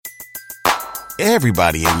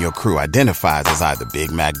Everybody in your crew identifies as either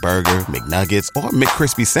Big Mac Burger, McNuggets, or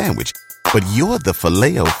McCrispy Sandwich. But you're the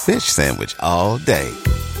Filet-O-Fish Sandwich all day.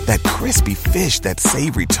 That crispy fish, that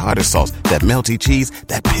savory tartar sauce, that melty cheese,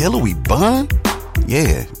 that pillowy bun.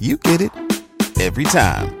 Yeah, you get it. Every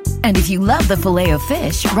time. And if you love the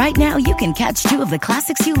Filet-O-Fish, right now you can catch 2 of the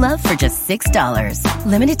classics you love for just $6.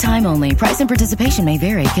 Limited time only. Price and participation may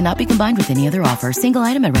vary. Cannot be combined with any other offer. Single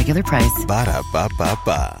item at regular price.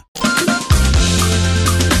 Ba-da-ba-ba-ba.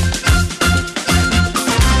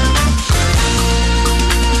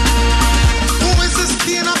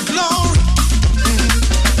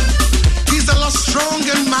 Strong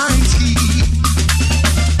and mighty.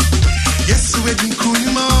 Yes, we didn't cool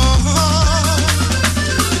him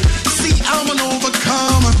See, I'm an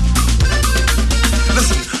overcomer.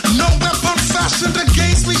 Listen, no weapon fashioned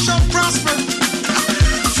against me shall prosper.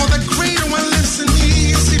 For the greater one, listen,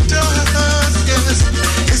 yes, it does. Yes,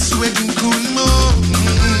 yes, we didn't cool him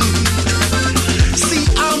See,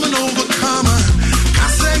 I'm an overcomer. I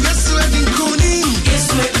say, yes, we didn't cool him. Yes,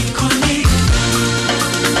 we didn't cool him.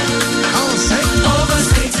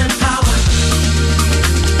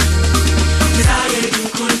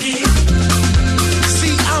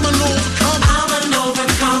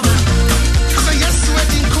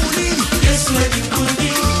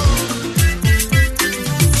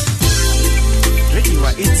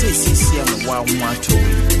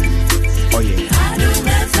 Oh yeah.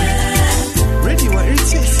 Radio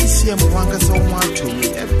it's CCM wanga so want to me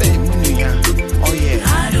ebe munya. Oh yeah.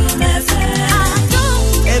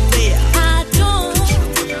 Ebe ya.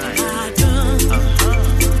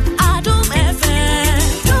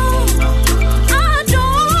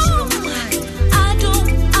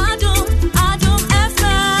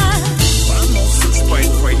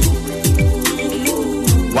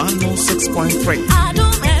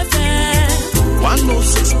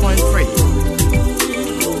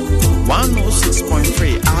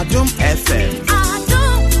 Adum FM.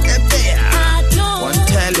 One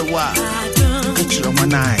tell you what. Get your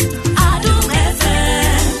money. Adum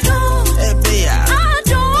FM. One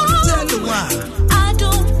tell you what.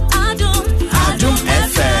 Adum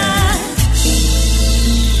FM.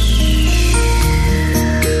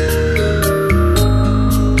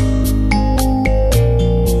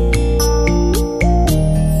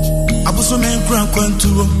 Abuso men kran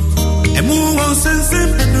kwantuo. Emu won sense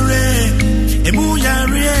penure. Emu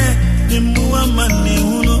yare, emu amani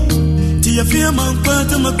uno. Tia fia man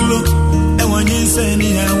kwata maklo. E wanyi se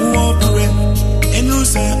ni ya uopre. Enu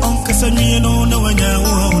se onka sa mi no na wanya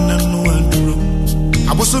uona no anduro.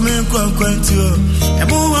 Aboso me kwantio.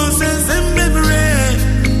 Emu won sense mbebere.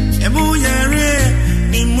 Emu yare,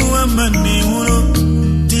 emu amani uno.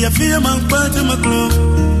 Tia fia man kwata maklo.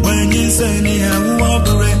 Wanyi se ni ya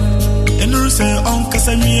uopre. Enu se onka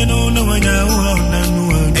sa mi no na wanya uona no.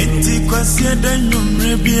 Eti kwasi edanyo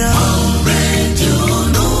mrebia radio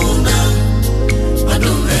nona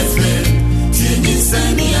Adum FM tieni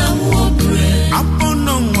sani awobre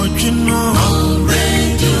apono nwotwino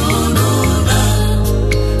radio nona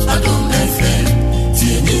Adum FM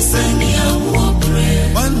tieni sani awobre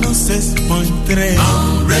 106.3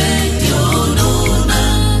 radio nona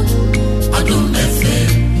Adum FM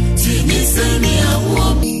tieni sani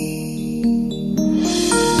awobre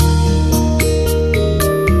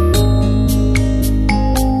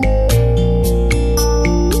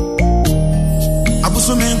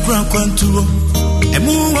kwantuo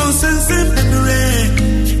emu won sense penure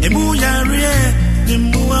emu yare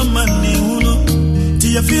emu amani uno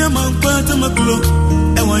tia fia man kwata maklo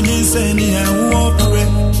e wanyi se ni ya uopre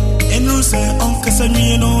enu se onka sa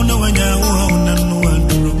mi no na wanya uona no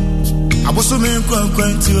anduro aboso men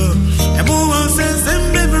kwantuo emu won sense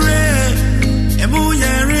penure emu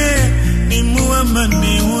yare emu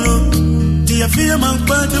amani uno tia fia man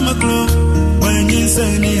kwata maklo wanyi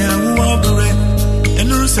se ni ya uopre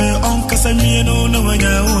Enu se onka sa mi no na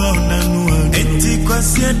wanya uona no eti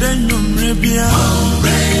kwasi edanyo mrebia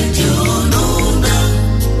radio nona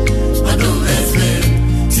Adum FM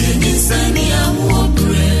tieni sani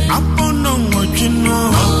awobre apono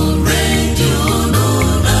nwotwino radio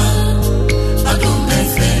nona Adum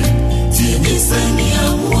FM tieni sani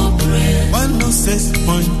awobre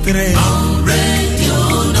 106.3 radio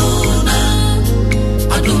nona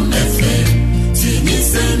Adum FM tieni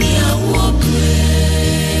sani awobre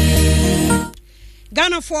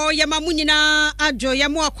Ghana for Yamamunina Ajo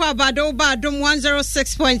Yamu Akwa Bado Badum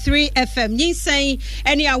 106.3 FM. Ninsay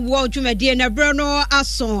any award Jumadi na Bruno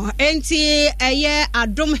Ason. NT Aye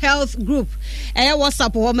Adum Health Group.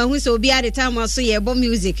 WhatsApp ho ma hu se obi at the time so ye bo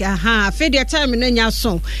music fe the time no nya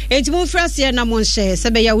so enti mo frase na mo nhye se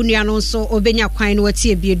be ya wunua no so obenya kwan no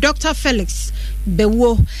watie bi Dr. Felix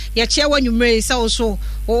Bewo ya chewa nyumre sa so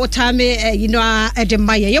o time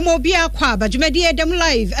edemaye ye mo bia kwa badwumadi edem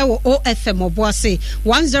live e wo OFM oboase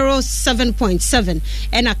 107.7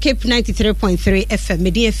 and a Cape 93.3 FM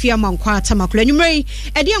medi afia mankwa atamakula nyumre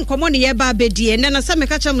e de nkomo ne ye ba bedie na na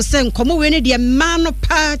sameka cham se nkomo we ne de ma no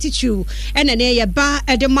party chu ene ne ye ba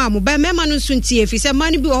edema mo ba mema no suntie fi se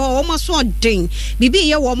mani bi o ma so den bibi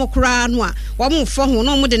ye wo mo kura no a wo mo fo ho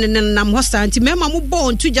no mo de nam hosta nti mema mo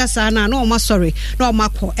bon tu jasa na o ma sorry no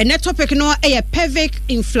mako and that topic no a pelvic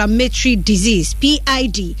inflammatory disease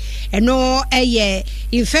PID and no a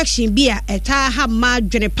infection be a ha ma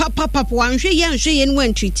dwene papa wanhwe ye no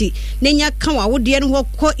antwiti nenya kan wa wo de no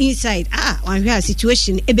ko inside wanhwe a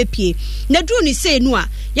situation ebepie na duru ni say no a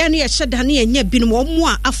ya no ye hyeda na ye nya binom omo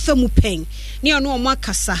a afamu pen ne ono omo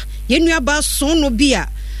akasa ye nua ba so no bia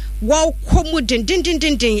wo komu den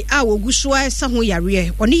a wo gusua esa ho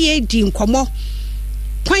yare oni ye di nkomo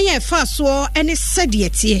kwan ye fa so ene sede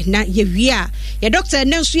tie na ye wia ye doctor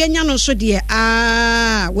na nso ye nya no so de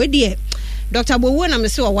we de Dr. Bowo na me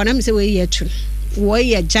se wo na me se we ye tu wo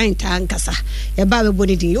ye giant ankasa ye ba be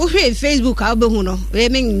body din o hwe Facebook a be hu no we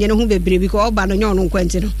men nye no hu bebre bi ko oba no nya no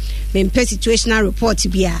kwanti no me mpe situational report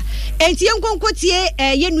bia enti ye nkonkotie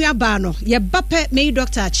ye nua ba no ye bape me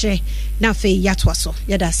doctor ache na fe yatwa so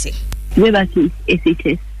ye da se we ba si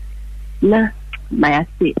SHS na my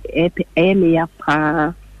say me ya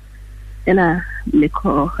pa ena me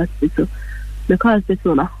call hospital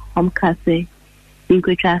na home case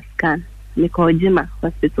inquest scan me call Jima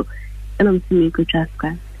hospital ena me inquest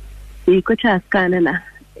scan na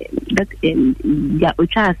that ya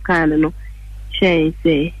ucha scan no she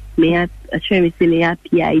say me ya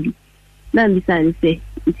PID na me say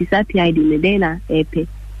it is a PID me dey na epe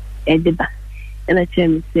edeba ena che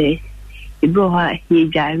me say ibro ha ye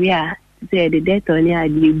jaria say the death on ya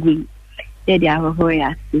di gui they are for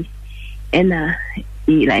see and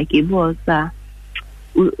like it was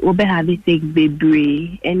we have it take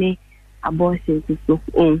baby any abortion so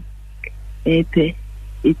on it's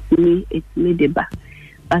me the back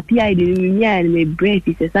but I didn't me breath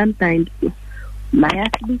is sometimes my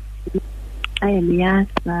husband I am yes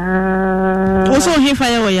also here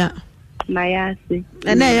fire ya my ass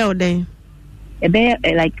and I day a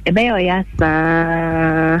bear yes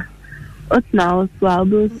what now so I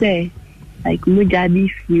will say like mujabi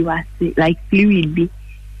fluid be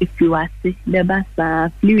if you are sick the basa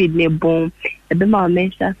fluid ne bon e be my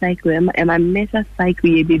menstrual cycle e my menstrual cycle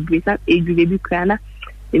ye be break up e be krana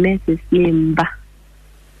the menses name ba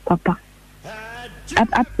papa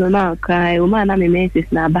up to now cry o ma na me menses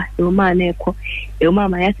na ba o ma na ekọ e o ma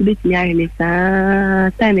ma ya tibeti nya re me sa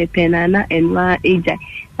time pena na enwa eja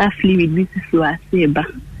na fluid be so ase ba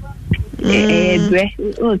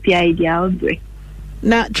oh PID outbreak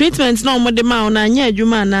na treatment no mo de ma na nya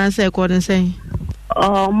adwuma na say according say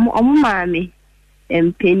mami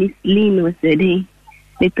penicillin was the day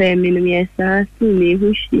the terminum yesa so me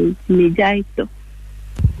hushi me jaito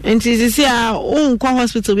and is see a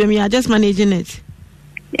hospital be me just managing it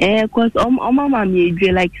cause mama me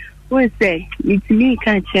like what say it me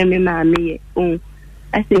can share me mami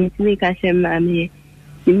I say it me can share mami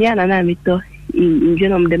me na me to in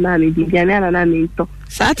genome de mami di na me to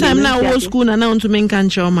that time na wo school na to me kan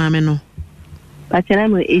show mami no but na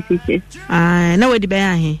mo SHS na we di be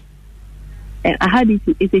ahe I had it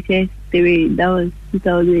in SHS that was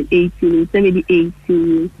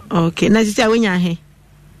 2018 okay na just when ahe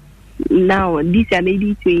now this year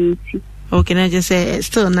maybe 20 okay na just say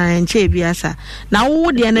still na enche biasa na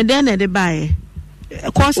wo de na de na de buy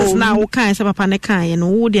courses na wo kan say papa ne kan no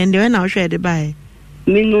wo de na wo hwe de buy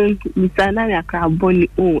me no misana me akra boni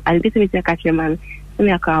I get me take catch man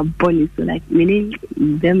me akra boni so like me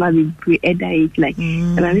them are be age like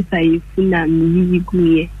and I say funa me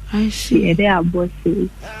guye I see they are bossy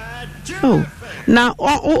now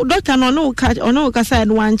doctor no ka say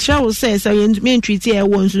one child says so me treat e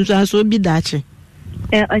won sunsun so bi dache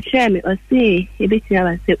o share me o say e be tia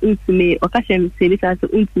ba say untime o ka share me say this as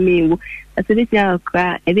untime wo as e be tia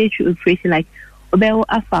akra e be true operation like obewo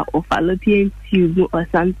afa or fallopian tube or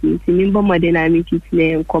something to me more dynamic it na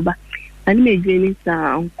enkoba and me dreaming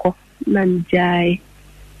sa anko na njai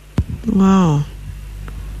wow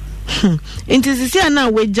intensity na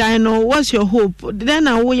we jai no what's your hope then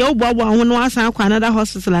na we your bobo ho no asa akwa another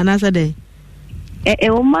hospital na say dey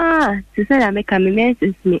o ma to say na make me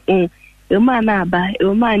message me o ma na aba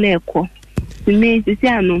o ma na ekọ me to say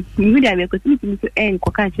ano me dey me ko to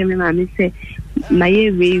enko ka che me ma me say my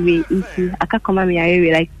way into aka come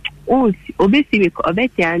me like oh obesi me ko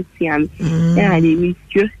obeti anti am na de mi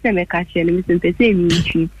tio se me ka che ni se pese mi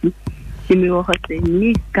twiti se mi wo hote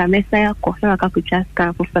ni ka mesa ya ko na ka kucha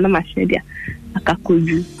ska fo na ma shedia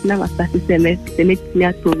akakoju na masasi se me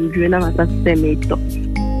tia tonju na masasi se me to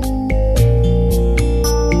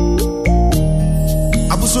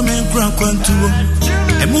abuso men kran kwantu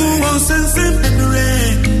emu won sense pepere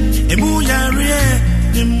emu yare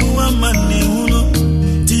emu amani uno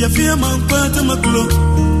ti afia man kwata maklo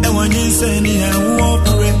e wanyi se ni awo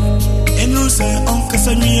pere enu se on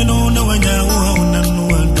kasa nwie no na wanya wo na no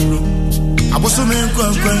anduro abuso men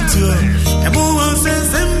kran kwantu emu won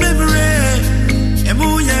sense pepere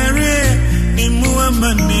emu yare emu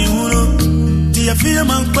amani uno ti afia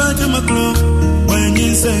man kwata maklo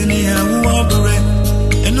wanyi se ni awo pere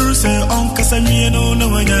enu se on kasa nwie no na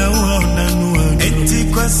wanya wo na no anduro enti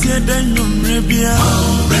kwasia danyo mrebia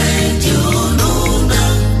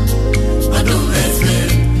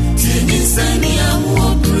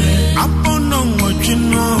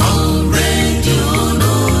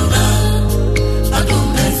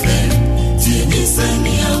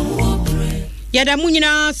Yada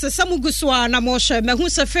munyina samu guswa na moshe mehu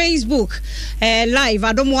sa Facebook live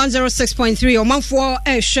adom 106.3 omanfo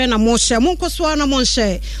hwe na moshe munkoswa na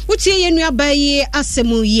monshe utie yenu abayi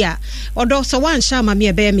asemu ya odo so wansha ma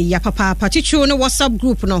me be me ya papa patichu no WhatsApp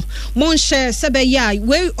group no monshe sebe ya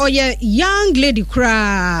we oye young lady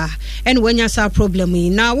kra en wanya sa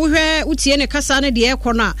problem na wo hwe utie ne kasa ne de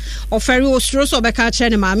ekona ofere osuro so be ka che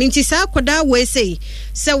ne ma minti sa koda we say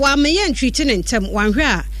se wa me ye ntwiti ne ntem wanhwe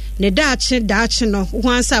a ne dachi no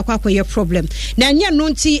wansa akwakoye problem na nya no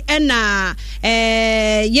nti na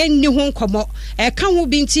yenni ho nkomo ka ho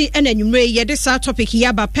binti na nwumre ye de sa topic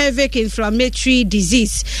yaba pelvic inflammatory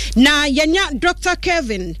disease na yenya Dr.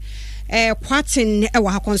 Kevin Kwatin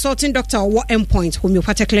ewa consulting doctor or endpoint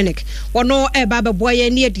homeopathic clinic wono baba boye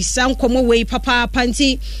ne adisa nkomo wei papa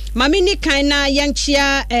panti mami ni kan na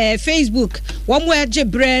yanchia Facebook womo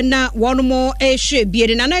agebre na wono mo ehwe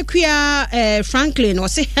biere na na kwia Franklin o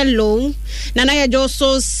say hello na na ya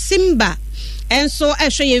so Simba and so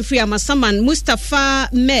ehwe yemfri amasaman Mustafa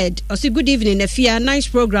Med o say good evening efia nice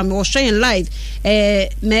program we showing live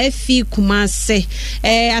mefi Kumase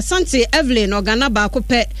Asante Evelyn ogana ba ko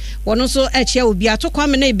pe wono so ehia obi atokwa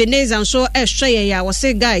me na Ebenezer so ehwe ya wo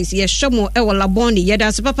say guys ye hwemo e wo laboni ye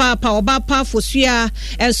dance papa pa oba pa fosua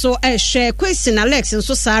and so ehwe question Alex and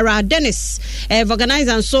so Sarah Dennis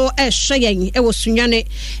organizer so ehwe yen e wo sunwane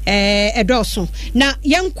edoso na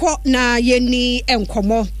yenko na yeni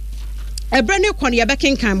enkomo Ebrane kwon ye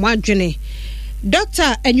bekenkan mo adwene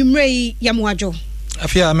Dr. Enumrei Yamwajo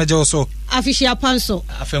afia meje so official panso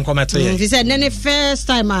afen kometo ye he said nene first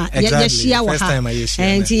time ye shia wa ha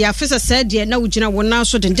and he afisa said ye na ugina wona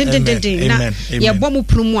so den na ye bomu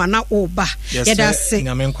prumu ana oba ye da se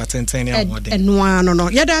nyame nkwatenten ne amode eno ano no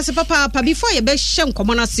ye da se papa before ye be hye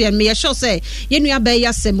nkomo na se me ye sure say ye nua ba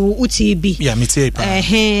ya se me uti bi ya metie pa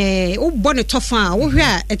wo bone tofa wo hwe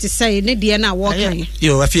a eti say ne de na wo kan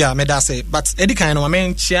yo afia me da se but edikan no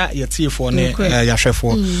me nchia ye tiefo ne ya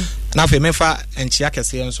hwefo na fe mefa enchia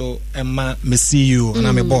kese nso emma me CEO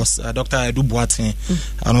na me boss Dr. Edu Boatin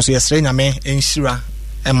ano so yesre nyame enhira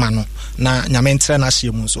emma no na nyame ntre na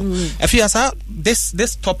hye mu so afia sa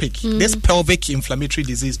this topic this pelvic inflammatory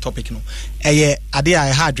disease topic no eye ade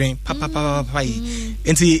a ha adwen papa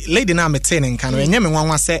enti lady na metene nka no enye me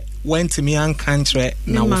nwanwa se wentimi anka ntre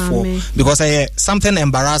na wofo because eye something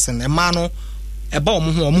embarrassing emma no eba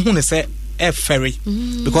omo ne se e ferry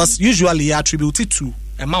because usually you attribute it to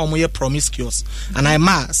ema omo ye promiscuous and I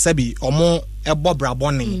ma sebi omo ebo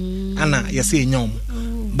brabone ana yese enyom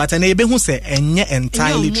but na ebe hu se enye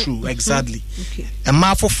entirely true exactly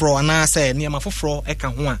ema foforo ana se ne ema foforo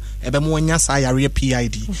eka ho a ebe mo nya sa yare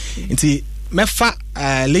PID nti mefa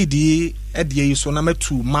lady edie yiso na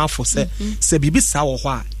metu mafo se bibi sa wo ho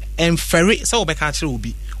a emfere se obeka kire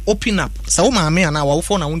obi open up sa wo maame ana wo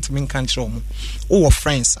fo na wontimi nka kire omo wo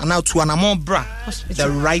friends ana to anamo bra the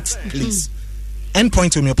right place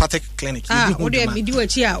endpoint homeopathic clinic we dey do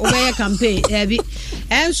achi a obey campaign bi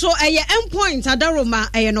and so endpoint adaroma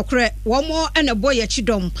nokre wo mo na boy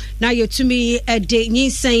chidom na yetumi de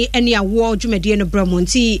nyinsen ene awo dwumade no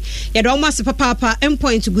bramonti ye do ma se papa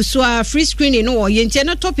endpoint gusua free screening no ye ntia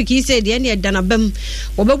na topic he said ye na danabam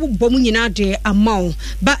wo bebu bom nyina de amaw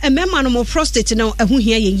ba emema no mo prostate no ehu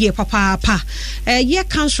hia ye papa ye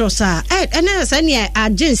cancerous a ene sa ne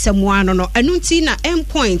agensemu ano no enunti na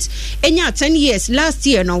endpoint enya 10 years yes last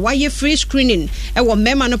year no why free screening e wo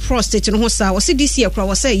mema no prostate no ho sa wo se this year kra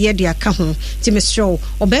wo se ye de aka ho ti me show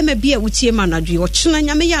obema bia wutie ma nadwe wo kyena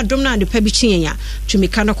nyame ya adom na de pa bi kyenya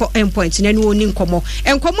tumika no ko endpoint na ni oni nkomo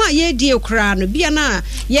enkomo a ye die kra no bia na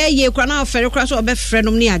ye kra na ofere kra so obe frɛ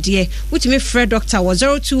nom ne ade wutimi frɛ doctor wo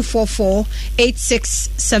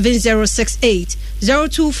 0244867068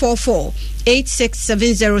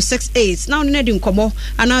 0244867068 now ne di nkomo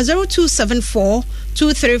ana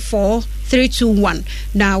 0274234321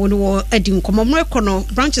 na wo no edi nkomo mo ekono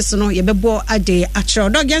branches no ye bebo ade atro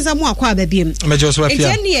do genza mo akwa ababiem mejo so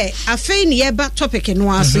afia ene afei ne ye ba topic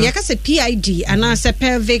no aso ye ka se PID ana se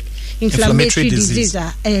pelvic inflammatory disease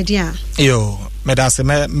dia yo medase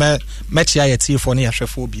me chia yeti for ne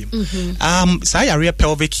yahwefo biem sa yare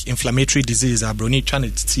pelvic inflammatory disease abroni twa ne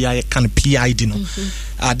tia kan PID no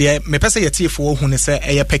de me pese yeti for hu ne se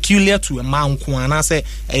e peculiar to a man ko ana se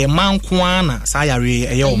e man ko ana sa yare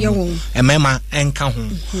e o emema enka ho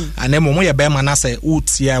anemo mo ye be ma na se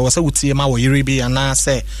utia wo se utie ma wo yire bi ana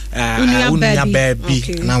se unya baby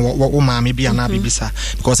na wo maami bi ana bibisa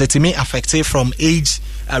because it may affect from age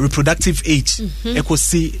reproductive age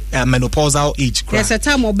ekosi menopausal age cry. Yes, a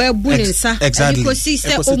time obe buninsa. Exactly. Ekosi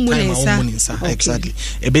se omuninsa. Exactly.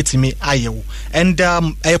 Ebetimi ayewo. And a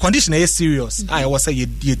condition is serious. I was say you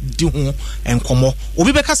do and komo.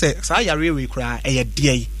 Obi beka se sa yare we cry e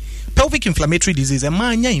die. Pelvic inflammatory disease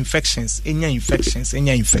manya infections be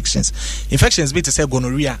to say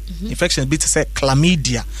gonorrhea, infections be to say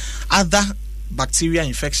chlamydia, other bacteria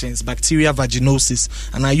infections, bacteria vaginosis,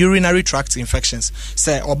 and urinary tract infections.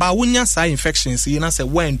 Say oba wunya sa infections you know say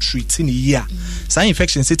when treating year. Sa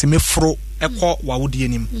infections it me fro ekọ wawodie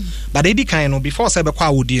nim. But edi kan no before say be kwa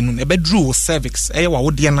wawodie no e be drew cervix e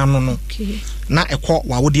wawodie na no. Na ekọ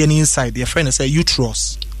wawodie ni inside the friend say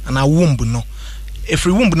uterus and a womb no. If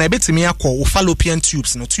we womb na betimi akọ fallopian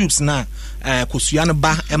tubes no tubes na kosua no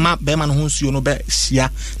ba ema be ma no ho nsuo no be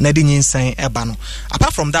hia na de nyinsan eba no.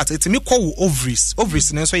 Apart from that etimi kọ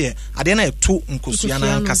ovaries no so ye ade na eto nkosua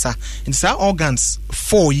na nkasa in sa organs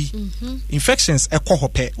 4 infections ekọ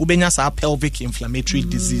hope ubenya sa pelvic inflammatory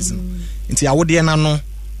disease nti awode na no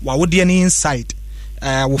wawode na inside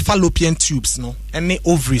wo fallopian tubes no any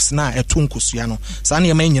ovaries na eto nkosua no sa na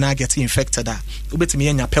yema nyina get infected a ubetimi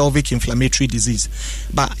enya pelvic inflammatory disease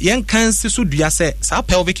but yen kan so dua se sa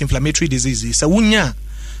pelvic inflammatory disease sa wunya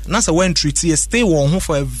na sa when treat stay one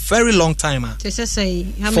for a very long time say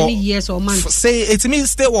how many years or months say it means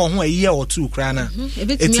stay one a year or two krana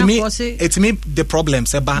it me the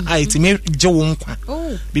problems eba it me je wo nkwa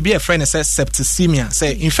bibi a friend say septicemia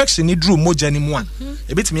say infection ni drew moja ni mu a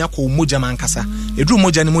ebetimi akọ moja mankasa e drew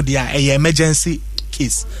moja ni mu dia a emergency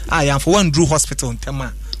case ya for one drew hospital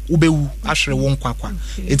ntema ubewu ahwere wo nkwa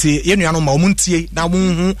enti yenua no ma omuntie na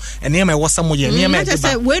wonhu ene ma wosam ye ne ma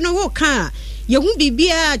eba we no wo ka yehu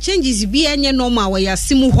bibia changes bia nye normal we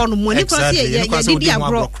yasimu ho no mo ne kwase ye bibia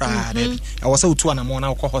agro I was so to na mo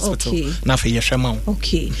na hospital na fe ye hwema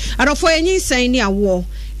okay adofo enyi san ni awo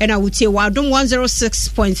and I would say Wadom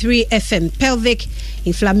 106.3 FM pelvic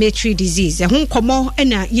inflammatory disease. Ehun komo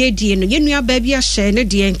na ye die no yenua ba bia hye ne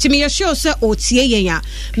die ntimi ye hye se otie yen a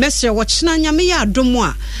mesre wo kyena nyame ya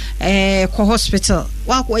adom a ko hospital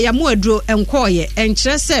wa ya mo aduro enkoye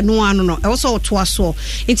enkyere se no anu no e wo so to aso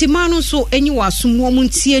nti ma no so enyi wasomo mu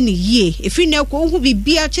ntie ne yie efi na ko hu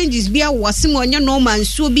bibia changes bia wasem onye normal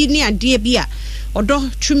nsuo bi ne ade bia odo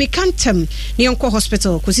twimikantam ne enko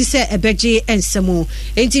hospital kosi se ebeje ensemo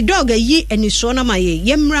enti dog yi eniso na maye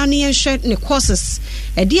yemra ne yenhwe ne courses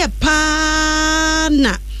edie pa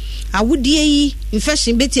na awudie yi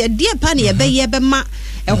infection beti edie pa ne yebeye be ma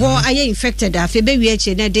eho aye infected afi be wi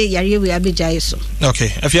eche na de yare we abejaye so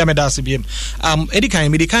okay if you am da se biem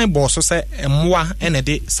medican boss so say emwa ene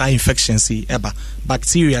de sa infections eba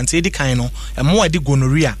bacteria and edikan no emwa de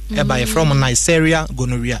gonorrhea eba from Neisseria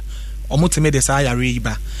gonorrhea omutime de sa yare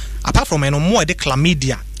iba apart from eno mo de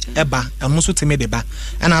chlamydia eba eno so time de ba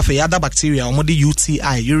and afa other bacteria omo de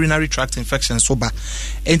UTI urinary tract infection so ba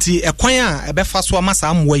enti ekwan a ebe fa so amasa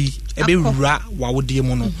amwa yi ebe wura wawodie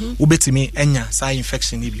mu no obetime enya sa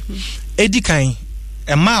infection ibi edikan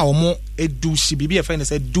ema omo edushi bibi e friend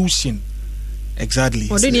say douching exactly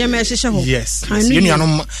yes you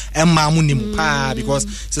know emma munim pa because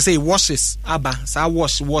say washes aba sa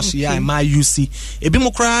wash ya ma UC ebi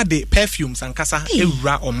mo kra de perfumes and kasa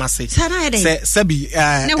ewura o mase say bi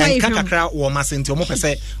kakakra o mase nti o mo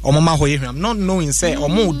pese o mo ma ho yehwam not knowing say o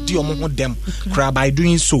mo di o mo ho dem kra by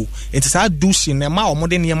doing so it is a douching na ma o mo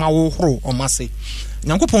de ne ma wo horo o mase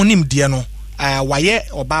nyankopon nim die no waye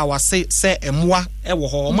oba wase se emwa ewo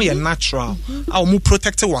ho omo ye natural a omo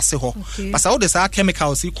protect wase ho but all the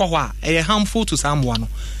chemicals ikwa ho a harmful to someone no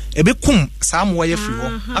ebekum saa mo ye free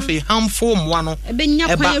ho afi harmful mo no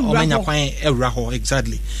eba omenya kwan ewura ho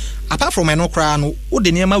exactly apart from eno kra no wo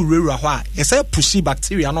de niam awura ho a ese pushi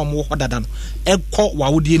bacteria no mo ho dada no ekọ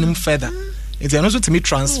wawodie nim further enti eno so timi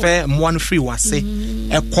transfer mo no free wase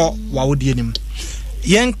ekọ wawodie nim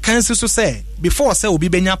yen cancer so say before say obi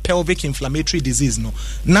benya pelvic inflammatory disease no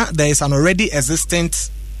now there is an already existent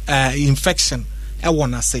infection e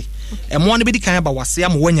wona say e mo no be di kan ba wase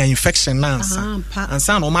am wanya infection na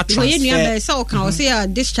ansa no ma transfer you know say o kan o say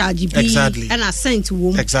discharge be and ascent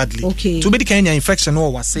wom exactly okay to be di kan infection no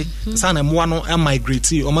wase ansa na mo no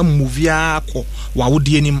migrate o ma move akọ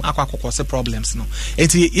wawodie nim akọ se problems no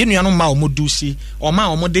enti yenu no ma o mo dushi o ma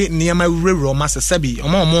o mo de niam awurewure o ma se bi o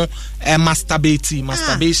ma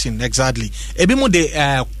masturbation exactly ebi mo de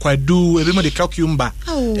kwadu ebi mo de cucumber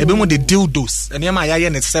ebi mo de dildos niam ayaye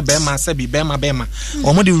ne se be ma se bi be ma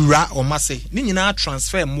o mo de o ma se ni nyina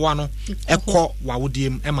transfer mo no ekọ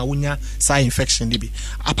wawodiem e ma wonya side infection bi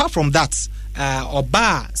apart from that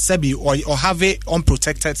oba sebi or have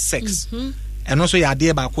unprotected sex and also ya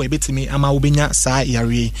de ba ko ebetimi ama wobenya sa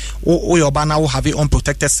yare o yoba na wo have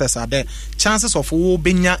unprotected sex are there chances of wo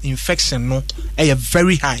benya infection no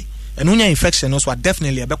very high and unya infection no so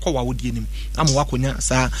definitely abekọ wawodie nim ama wakonya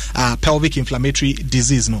sa pelvic inflammatory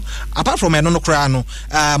disease no apart from eno no kra no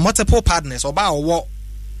multiple partners oba owo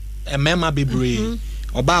emema bebre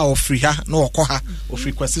oba ofri ha na okọ ha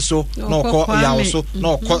ofri kwasi so na okọ ya so na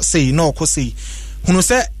okọ sei na okọ sei hunu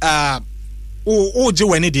se o je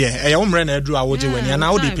wani de e wo mre na aduru a wo je wani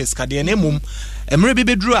na wo de peska de na emum emre bi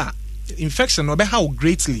beduru a infection no be how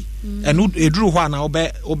greatly and eduru ho na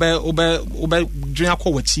obe dwen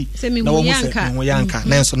akọwachi na wo se wo yanka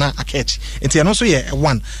na enso na akech enti eno so ye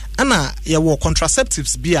one ana ye wo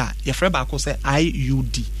contraceptives bi a ye frɛ ba ko se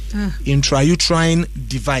IUD intrauterine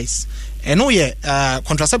device eno ye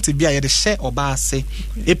contraceptive bi a ye de share oba ase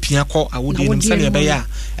epia kọ awodi nim se be ya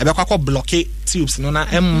ebe kwakọ block tubes no na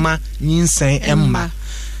emma nyinsen emma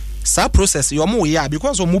sa process yo mo ya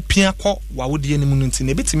because o mo pia kọ wawodi nim no nti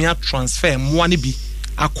na betimi a transfer mo ani bi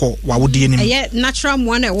akọ wawodi nim natural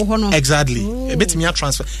mo na wo ho no exactly betimi a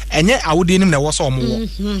transfer enye awodi nim na wo so mo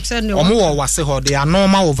wo wase ho they are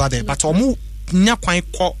normal over there but o mo nya kwan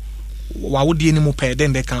kọ wawodi nim pe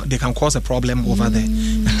then they can cause a problem over there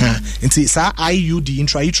nti sa IUD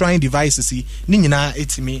intrauterine devices ni nyina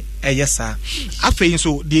etimi eyesa afei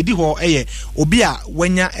so de di ho eye obi a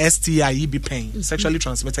wanya STI be pain sexually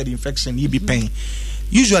transmitted infection be pain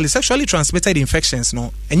usually sexually transmitted infections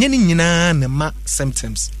no enye ni nyina na ma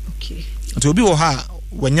symptoms okay nti obi wo ha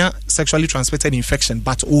wanya sexually transmitted infection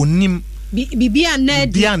but onim bibia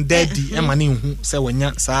ndedi e mane hu se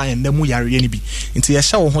wanya saa endamu yare ni bi nti ye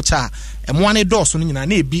hye wo ho cha emoane dose no nyina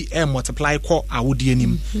na ebi multiply ko awodi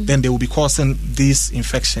anim then they will be causing these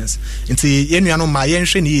infections nti yenua no ma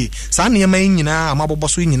yenhwe ni saa ne ma nyina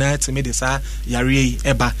amaboboso nyina teme de saa yare yi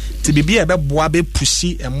eba ti bibia ebe boa be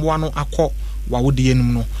pushi emoa no akọ wawodi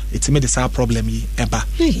anim no etime de saa problem yi eba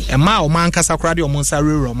ema o man kasa kra de o monsa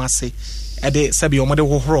rero mase ede sabi o mode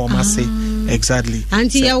hohoro ma se exactly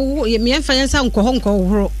anti ya me enfa yansa nko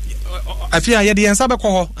hohoro afia ye de yansa be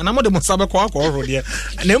ko ho ana mode monsa be ko hohoro de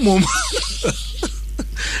na mum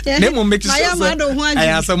na mum make sure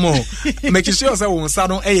ayasamo make sure say won sa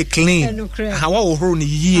no e clean how hohoro ni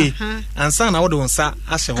yie ansa na wode won sa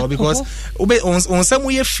ahye ho because on sa mu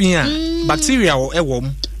ye fia bacteria e wo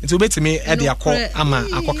mu nti obetimi e de akọ ama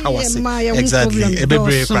akọka wase exactly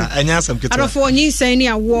ebebre kwa anya asam keto arofo onyi san ni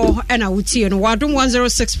awo na wutie no wadom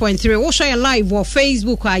 106.3 wo share live wo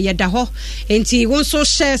Facebook ayeda ho nti won so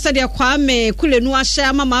share said ya Kwame Kulenu a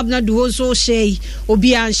share mama abna du so share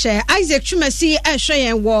obi an share Isaac Chumasi e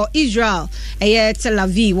share wo Israel Tel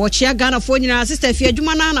Aviv wo chia Ghana fo nyina sister fi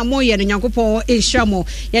adwuma na mo ye no Nyankopon e hwamo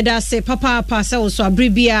yeda se papa se wo so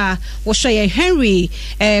abribia wo share Henry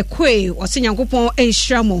Kwe wo se Nyankopon e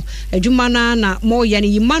hwamo adwuma na mo ye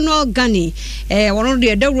ni Emmanuel Gani wono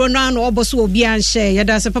de dawro na oboso obi an share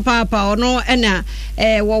yeda se papa ono ena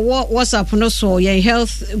wo WhatsApp no so ye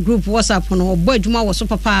health group WhatsApp no bo adwuma wo so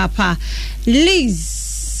papa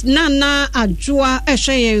Liz Nana Ajua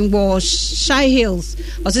ehwe wo Shy Hills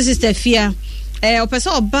o sister Fia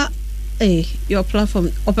opesa oba your platform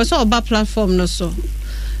opesa oba platform no so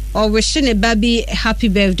or wishing a baby happy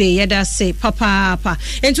birthday yeda say papa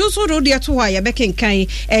and also do the to why bekin kan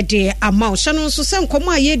e de amount shano so sem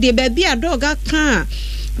komo aye de baby a dog aka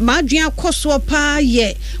ma dua koso pa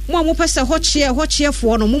ye mo pese hochie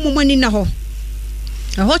fo no mo ni na ho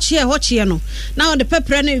hochie no now the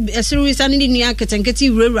pepper na series and ni nia ketenketi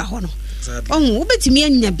wura ho no oh obetimi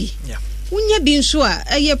anya bi unya bi nso a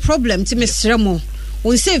eye problem ti mesremo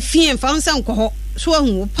won say fie fa nsa nko ho so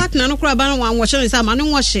hu partner no kura ba no wan wo hye say ma no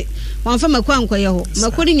wo hye wan fa makwa ankoye ho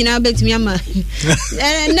makori nyina betimi ama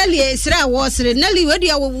nali sira wo sire nali we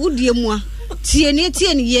dia wo die mu a tie ni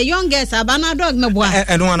ye young girls abana dog me boa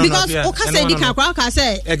because o ka say di kan kwa ka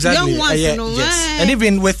say young ones no and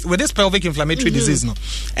even with this pelvic inflammatory disease no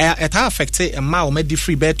it affects a ma o me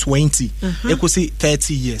free bed 20 e ko see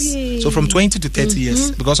 30 years so from 20 to 30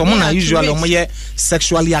 years because na usually o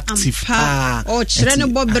sexually active o chire no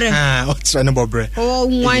bobre o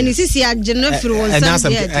wine sisi agena free won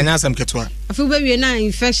anyasam ketwa afu be we na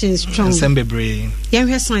infection strong sembebre yen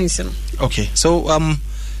hwe science no okay so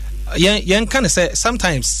yeah, kind of say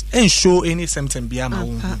sometimes ain't show any symptom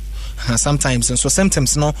beyond sometimes and so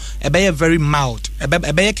symptoms no be very mild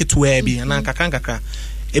be ketua bi na kakra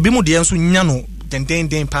ebi mu de enso nya no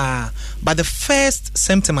den pa but the first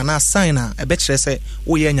symptom and sign a be kire say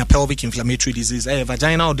wo ye nya pelvic inflammatory disease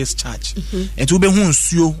vaginal discharge and we be hu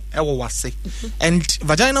nsuo e wo wase and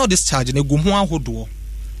vaginal discharge na gu ho ahodo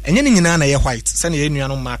enye ni nyina na ye white se na ye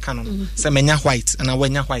nuano ma aka no se menya white na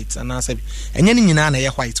wanya white na se enye ni nyina na ye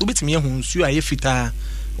white obetimi ehun nsu aye fita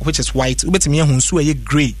which is white obetimi ehun nsu aye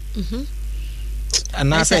grey and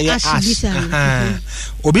na say ye ash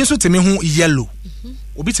obi nso temi hu yellow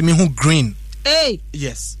obetimi hu green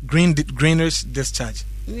yes greenish discharge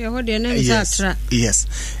yes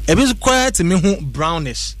ebi nso quiet temi hu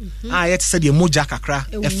brownish yet said the moja kakra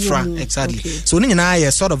efra exactly so ni nyina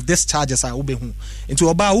ye sort of discharges are obehu into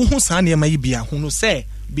oba wo hu san ne mai bia hu no say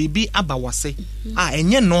baby abawase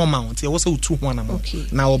enye normal nti wo say utu ho na mo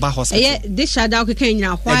na oba hospital discharge ka kan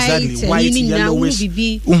nyina white yellowish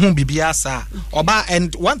hu bibi asa oba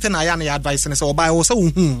and one thing I am advice say oba wo say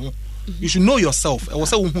hu you should know yourself e wo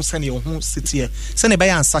say hu send your hu sit here send e be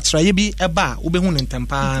an sachra ye bi eba wo be hu ne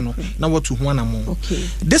ntempa no na watu ho na mo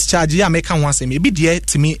discharge ya make kan ho asem e bi de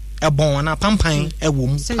timi ebon na pampan e wo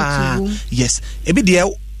mu yes e bi de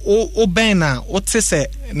o ben na o te se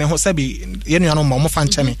ne ho se bi ye nuano mo fa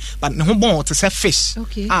ncheme but ne ho bon o te se fish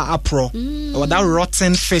apro or that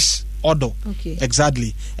rotten fish odor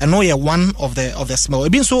exactly and no yeah one of the smell e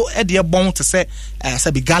bin so e de bon to say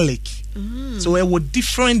be garlic so it would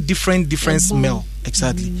different smell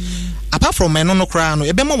exactly apart from men no cry no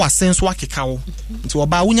e be ma wasen so akeka wo nti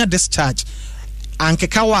oba wunya discharge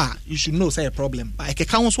ankeka wa you should know say a problem but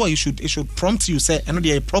akeka wo so it should prompt you say no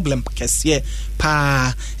dey a problem kese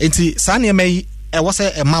pa nti sa ne mai e wo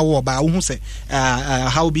say e ma wo ba wo hu say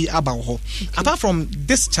how be about ho apart from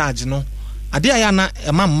discharge no ade aya na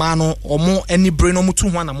emamma no omo ani brain no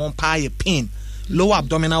mutu ho na mo pa ye pain lower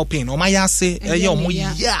abdominal pain o ma ya se ye omo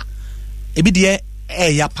ya ebi de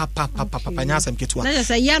ya papa nya asem ketua na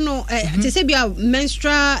say ya no te say bia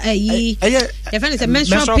menstrual you find it's a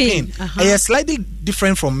menstrual pain slightly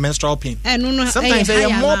different from menstrual pain sometimes they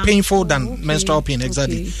are more painful than menstrual pain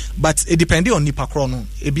exactly but it depends on nipa kro no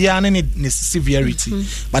e bia ne severity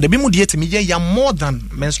but ebi mu de etimi ya more than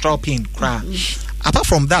menstrual pain cry. Apart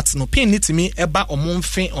from that, no pain need to me eba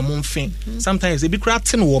omonfe. Sometimes ebi kra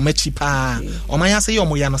tin wo machi pa. O man ya say yo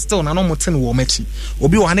mo ya no still na no mo tin wo machi.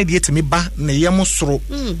 Obi wo hane de etimi ba na ye mo soro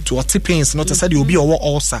to oti pains no to say obi owo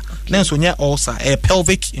ulcer. Na so nya ulcer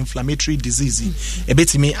pelvic inflammatory disease.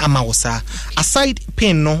 Ebetimi ama wo sa. Aside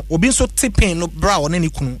pain no, obi nso ti pain no bra wo na ni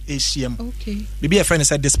kunu ehiem. Okay. Bibi a friend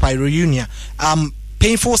said dyspareunia.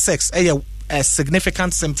 Painful sex a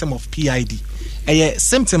significant symptom of PID. A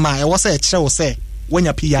symptom I was a say when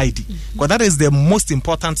your PID because that is the most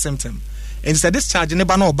important symptom. And said this charge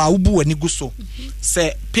never know about ubu and guso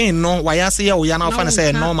say pain no why I say oh ya now fan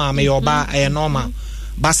say normal me your ba normal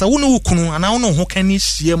but sa wonu kunu and I don't know who can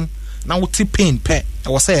shiem na wuti pain pe I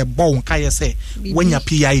was say a bone kai say when your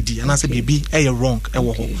PID and I say baby wrong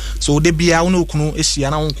so de bia wonu kunu ehia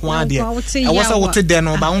na wonko ade I was say wote de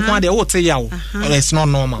no ba wonko ade wote yawo it's not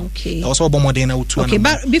normal I was obo modern na wutu okay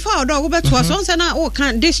but before I do go back to us on say na o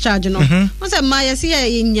can discharge no on say my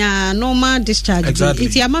say nya normal discharge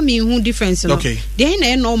it ya ma me hu difference no de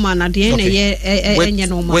na normal na de na ye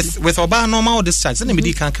normal with oba normal discharge say na me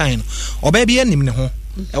di kan no oba bia nim ne ho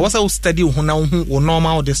I was a study who now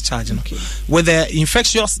normal discharge with the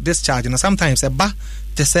infectious discharge and sometimes a ba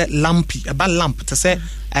to say lumpy a ba lump to say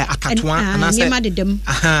a catwa and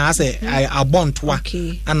I say I born to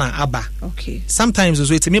and abba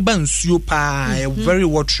sometimes it's me ban super very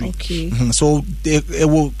watery so it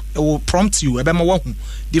will prompt you a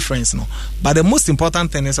difference no but the most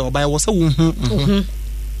important thing is I was a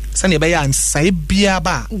sani be ya nsai bia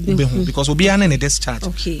ba because obi an na discharge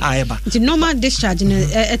the normal discharge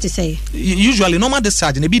it say usually normal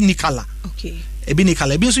discharge na be ni color ebi ni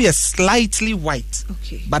color ebi nso yɛ slightly white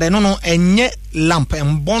but ɛno no ɛnyɛ lamp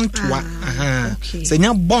and bond to so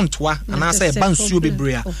nya bond to and I say ban suo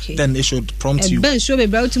bebre then it should prompt you ban suo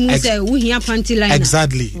bebre uti say wo hia panty liner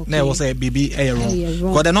exactly na wo say baby wrong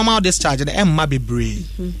because the normal discharge the emma bebre e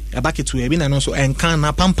back to ebi na no so enkan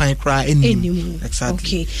na pampan kra enim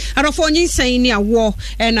exactly arofo nyin san ni awo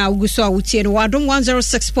na uguso awutie no wadom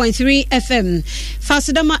 106.3 FM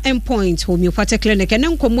Fasidama Endpoint Homeopathic Clinic and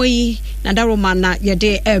nkomo yi na daroma na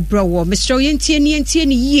yede ebro wo Mr. Yentie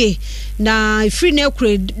ni yie na free na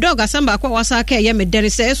kure dog asamba kwa wasa ka ye me dere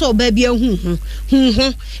se so ba bia hu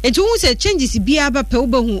enti hu se changes bia ba pe wo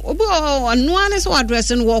ba hu obi ono ane so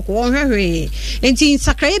address no wo ko hwehwe enti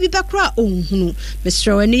sakraye bi ba kra ohunu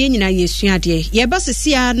Mr. Ene nyina yesuade ye ba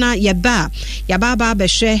sesia na ye ba ba ba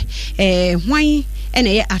hwe hwan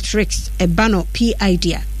ene ye atrix e ba no PID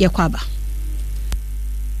ye kwaba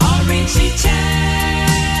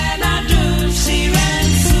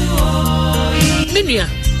Minia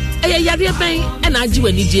yare ben na agye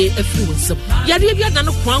wani je afiri wonsam yare bia na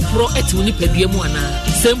no kwankoro ete woni padua mu ana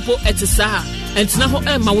sempo ete saa entina ho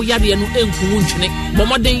ma wo yare no enku ntwene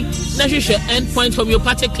bomoden na hwehwe Endpoint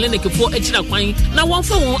Homeopathic Clinic for akira kwan na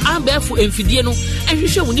wonfa won ambefo emfidie no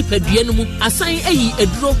hwehwe woni padua no mu asan ayi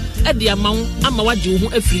aduro ede ama wagye wo ho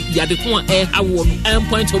afiri yade ko hawo no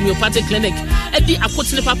Endpoint Homeopathic Clinic edi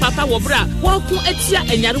akotene papa wo bra wo ko atia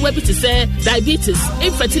enyarewa bi te se diabetes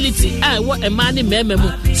infertility wo ema ne mema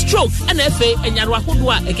mu stroke na efe enyarewa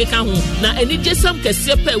hodo a ekeka ho na eni jesam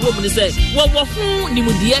kese pa wo mu ne se wo ho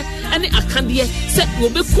nimudie ene akande se wo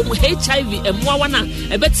bekum HIV emwa na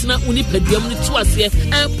ebetina uni paduam ne to ase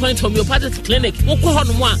Endpoint Homeopathic Clinic wo ko ho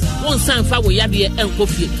no mu a won san fa wo yade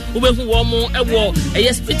enkofie wo behu wo mo ewo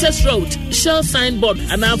Peters Road Shell signboard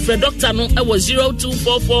and our doctor no ewo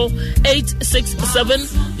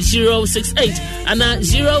 0244867068 and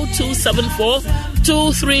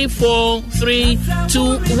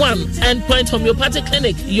 0274234321 Endpoint Homeopathic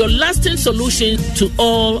Clinic, your lasting solution to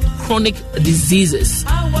all chronic diseases.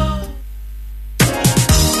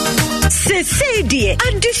 Say dear,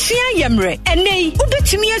 adesua yamre enei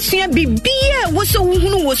ubetumi asua bibia wo so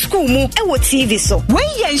hunu wo school mu e wo TV so when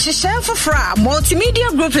yen hihye fofra Multimedia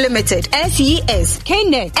Group Limited SES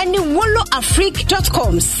KNET and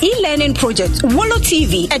woloafrique.com's e-learning project Wolo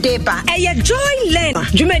TV edeba eye joy learn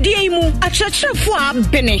dwumadie mu akyerɛkyerɛfo a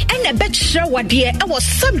bene ene bekyerɛ wade e wo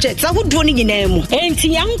subjects ahodo ni nyina mu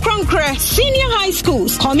enti yankronkre senior high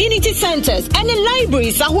schools community centers and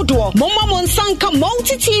libraries ahodo momma monsanka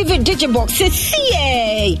multi TV digibox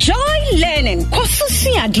CA joy learning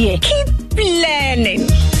kosusiade keep learning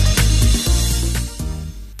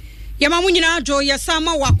Yamamunyina jo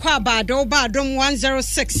yasama wakwa bado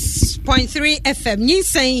 106.3 FM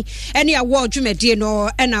nyinsen ene awo dwumedie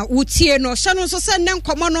no ena utie no hye so se ne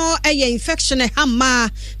nkomo no eye infection hama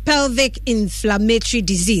pelvic inflammatory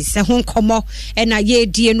disease ho nkomo ena ye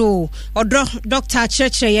die no odo doctor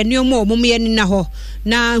chirechire ye nneomo omumye ni na ho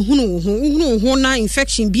na hunu na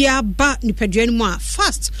infection bia ba nipadua mu a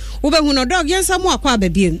fast wo be hunu dog yensa mu akwa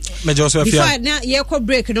babiem before na ye ko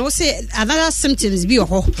break no say another symptoms bi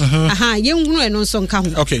ho yenhunu eno nso nka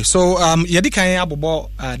ho okay so yedikan abobo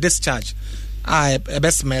discharge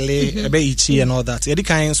ebe smelly ebe itchy and all that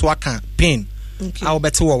yedikan so aka pain I will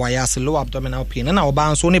better wire low abdominal pain and our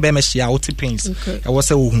bounce only be meshia oti pains I was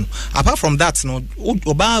say apart from that no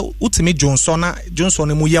oba utimi Johnson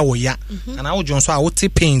mu ya wo ya and I Johnson oti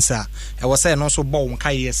pains I was say no so bo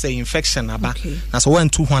nkai say infection aba na so one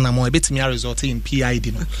two one am e betimi result in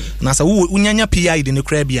PID no na so unyanya PID no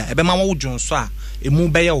kra bia e be ma wo Johnson emu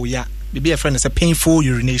be ya wo ya be a friend is a painful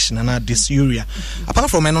urination and dysuria apart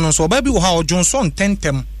from no so oba bi wo ha Johnson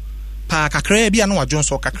tentem pa kakra bia no wa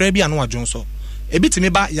Johnson kakra bia no wa Johnson a bit me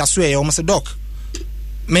ba yaso e almost a doc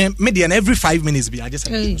me and every 5 minutes be I just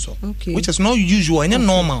so which is not usual and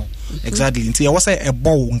normal exactly until I was a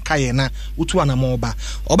bow nkaye na utu anamo ba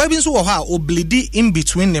oba bi nso wo ha o bleed in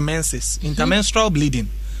between the menses intermenstrual bleeding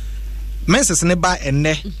menses ne ba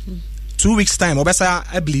enne 2 weeks time obesa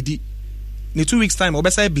a bleed ni 2 weeks time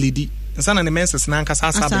obesa a bleed nsana ne menses na nkasa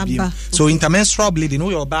asaba bi so intermenstrual bleeding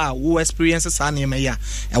wo ba wo experiences sa na ya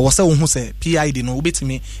e wo se wo hu se PID no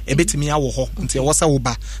obetimi awo ho nti e wo se wo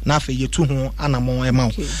ba na afa yetu ho anamo e ma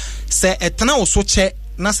wo se etena wo so che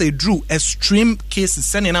na se drew extreme cases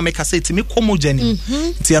se na make say timi comogeny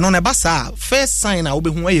nti no na ba sa first sign na wo be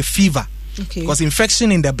hu e fever because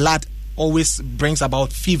infection in the blood always brings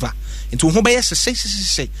about fever. Into who be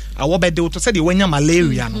she awo be de to say the wanya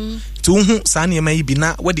malaria no to hu saa nneema yi bi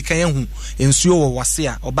na wadi kan hu ensuo wo wase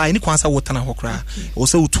a oba ni kwansa wota na hokra o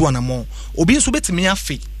se utu anamo obi nso betimi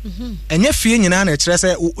afi enye fie nyina na kire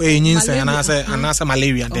se enyinsa na se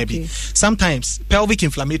malaria baby. Sometimes pelvic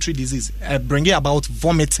inflammatory disease bring about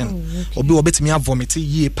vomiting. Obi obetimi vomit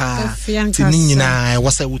ye pa ti nyina wo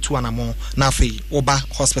se utu anamo na afi oba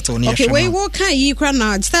hospital ni okay we wo kan yi kra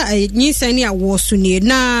na sta nyinsa ni awo so ni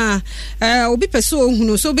na obi pese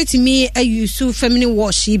ohunu so betimi use feminine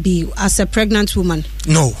wash bi as a pregnant woman.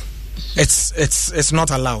 No, it's not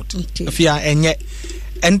allowed. Okay. If you are enye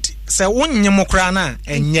and say wonyem kra na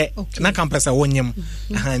enye na kan pese wonyem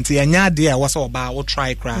anti enya de a was oba wo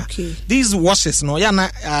try kra. These washes no ya na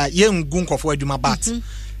ye ngu nkofo adwuma but e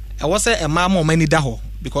was say emma mo mani da ho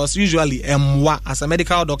because usually emwa as a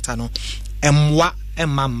medical doctor no emwa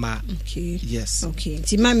mama. Okay. Yes. Okay.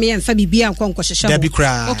 Ti mama e mfa bibia nkonko hwehwe. Debi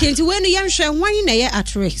kra. Okay, nti when you hwe hwan na ye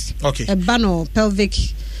at risk. Okay. A bano pelvic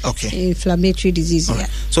inflammatory disease. Right.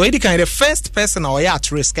 So it kind of the first person or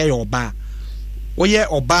at risk your ba. Oye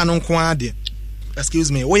oba no nko ade.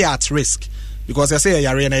 Excuse me, we at risk because I say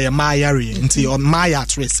yare na my yare nti on my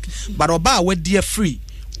at risk. But oba we dear free.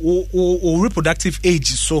 O reproductive age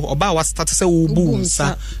so oba was start say wo boom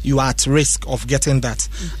sir you are at risk of getting that.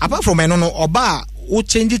 Apart from no oba o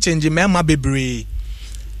change mema bebre.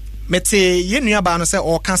 Mete ye nua ba no say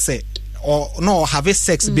o ka say or no having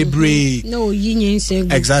sex bebre. No yin say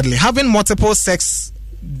exactly. Having multiple sex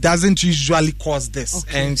doesn't usually cause this.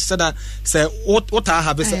 Okay. And so that say what I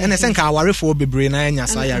have is and I think I worry for bebre na nya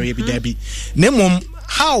sa yare bi debi. Nemom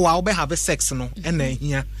how I will have sex no and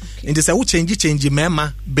here and they say we change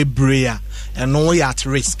mema bebre and no you at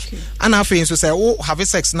risk. And I feel so say oh have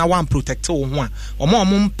sex now one protect one or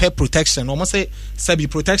more pay protection almost say be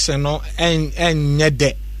protection no and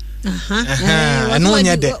yede and no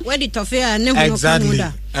yede exactly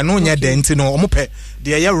and no yede nti no omo pe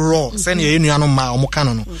de ye raw say na ye nuano ma omo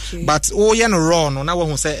kan no but oh ye no raw no na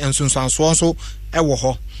wo say ensunsanso so e wo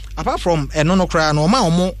ho apart from no kra no ma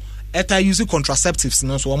omo eta use contraceptives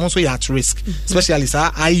no so omo so at risk especially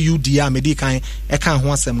sa IUD a medical e kan ho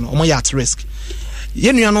asem no omo at risk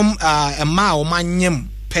ye nuanom ma o manyem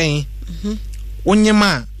pen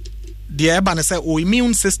onyema de e ba ne say o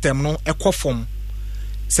immune system no ekofom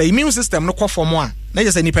say immune system no kofom a na je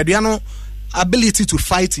say nipadua no ability to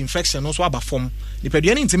fight infection no so aba form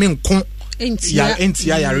nipadua no ntimi nko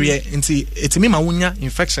entia yare enti etimi ma wonya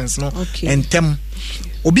infections no entem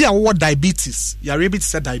obi a wo diabetes yare bi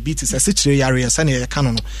say diabetes ese kire yare ese na ye ka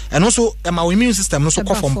no and also ma immune system no so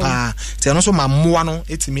kofom pa te no so ma moa no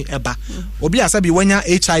etimi eba obi a say bi wanya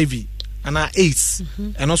HIV and AIDS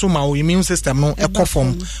and also my immune system no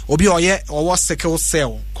ekofom obi oye or sickle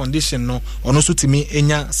cell condition no or no so timi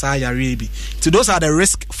enya sa yare bi. So those are the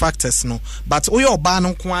risk factors no but oye oba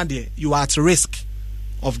no kwa de you are at risk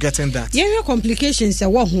of getting that. Yeah, complications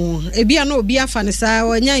wo ho ebia na obi afa ne sa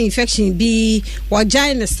onya infection bi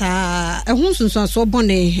wagina sa ehun sunsanso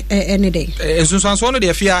bone any day. Sunsanso no de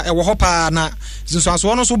afia e wo ho pa na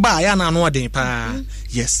sunsanso no so ba ya na no den pa.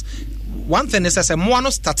 Yes. One thing is say mo no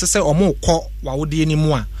start say omo kọ wa wodi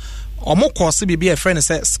animu a omo kọ se bibia friend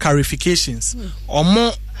say scarifications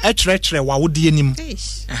omo etrechre wa wodi anim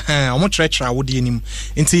omo tretre wa wodi anim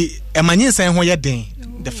nti emanyin sen ho ye den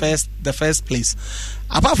the first place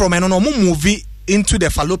apart from no mo move into the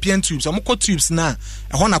fallopian tubes omo kọ tubes na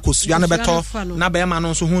ho na kosua na beto na be ma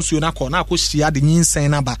no so ho nsuo na kọ na akohia de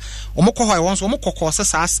nyinsen na ba omo kọ ho e won so omo kọ se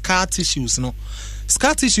sa scar tissues no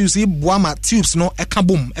scar tissues i boama tubes no eka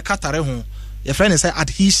boom eka tare ho your friend say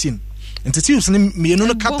adhesion and the tubes ni me no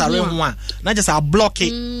katare ho a na just a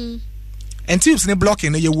blocking and tubes ni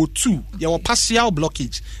blocking you wo two you partial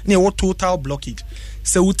blockage na you total blockage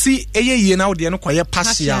so uti eye na wo de no koye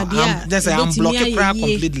partial just say I'm blocking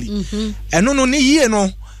completely and no ni ye no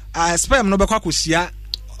sperm no be kwa kosia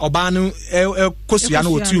oba no kosua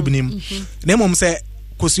no tube nim na mom say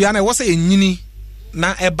kosua na wo say enyini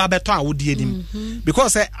na eba beto awodi enim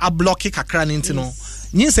because a block kakra ninti no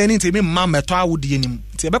nyin say ninti me ma meto awodi enim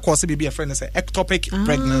ti ebe ko se bibia friend say ectopic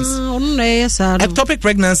pregnancy ectopic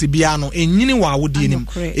pregnancy bia no enyini wa awodi enim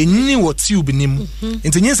enyini wo tube nim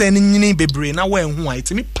nti nyin say enyini bebre na wa ehu a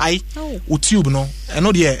itimi pai o tube no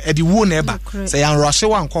eno de e di wo na eba say yan rush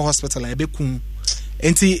wa nko hospital ebe kun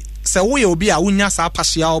nti se wo ye obi a wonya sa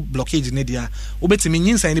partial blockage ne dia obetimi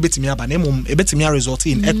nyinsan ne betimi aba na mum ebetimi result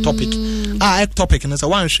in ectopic ectopic no se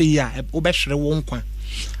wan hwe yi a obehwere wo nkwa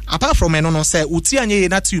apart from no say uti anye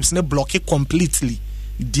na tubes ne block completely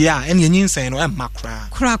dia and yin say no emma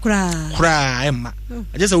cra emma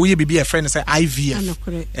just a we be a friend say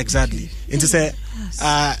IVF exactly into say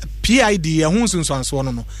PID ehun so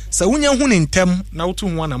no say wunya hu ne ntem na wotu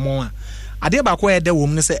hu na mo a ade ba ko e de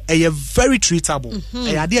wom ne say e very treatable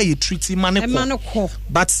e ade e treat maneko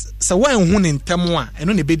but say wan hu ne ntem a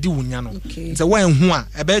eno ne bedi wunya no say wan hu a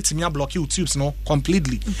e be timi block you tubes no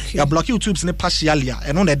completely ya block you tubes ne partially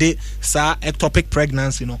eno ne de sa ectopic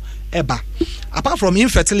pregnancy no eba apart from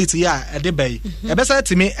infertility ya e de bay e be say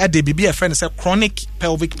timi e de bibi e friend say chronic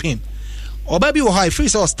pelvic pain oba bi wo high free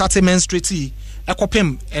say starting menstruation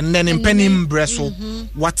ekopem and then impenim breso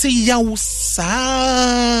what yaw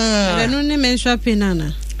sa no ne menstrual pain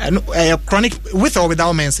ana chronic with or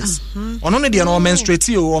without menses on only the no menstruate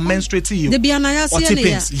or menstruate the biana ya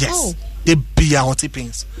yes they be out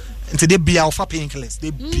pains into they be alpha painkillers they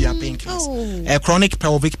be painkillers chronic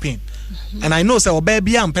pelvic pain. And I know say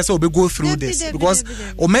baby am person will go through this because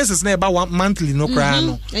o menses na about 1 monthly no cry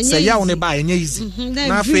no say ya on buy enye easy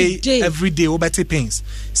na every day o better pains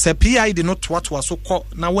say PID no to so call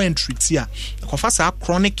na when treat here because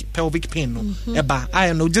chronic pelvic pain no eba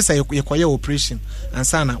I know just say you operation and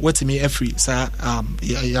sana wetimi every say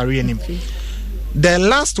yare nim. The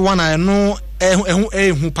last one I know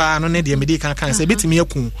pa no ne de medical can say betimi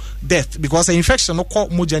ekun death because the infection no call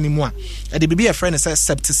moja ni mu a the baby a friend says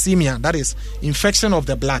septicemia, that is infection of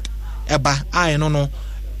the blood eba I no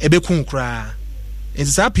ebekun kra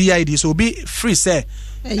it's a PID so be free say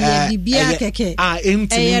bibia keke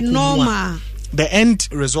normal the end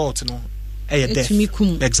result no death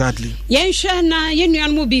exactly yensha na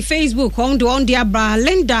yenuan mo be Facebook on dia bra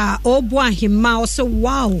Linda Obuahima also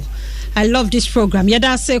wow I love this program.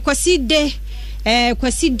 Yada say kwasi day.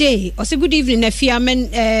 Also good evening afia men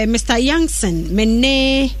Mr. Youngson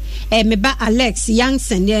mene meba Alex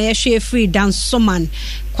Youngson ya share free dance soman.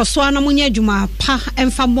 Kwaswa na munye juma pa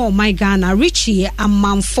emfa mo my Ghana Richie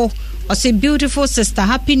Amanfo. Also beautiful sister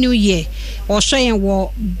happy new year. Oshoyen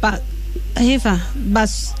wo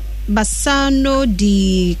Basano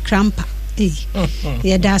di Krampa.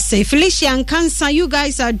 Yada say Felicia and Cancer, you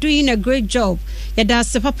guys are doing a great job. Yada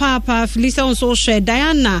say papa Felicia also share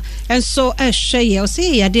Diana and so share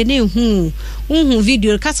say yada ne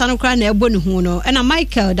video kasa no kra na ebo ne hu no and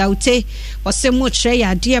Michael Daute was say mo share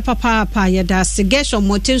ya dear papa yada say gesho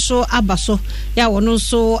motenso abaso ya wono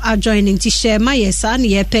so joining to share my son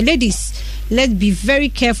ye ladies. Let's be very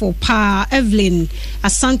careful pa Evelyn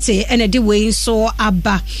Asante and the way so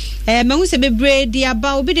abba me se bebre di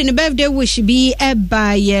aba obi de birthday wish be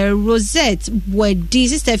by Rosette Bwedi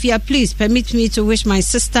sister Fia, please permit me to wish my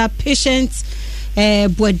sister Patience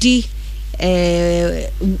Bwedi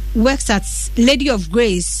works at Lady of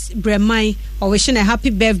Grace Bremai or wishing a happy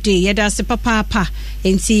birthday yada se papa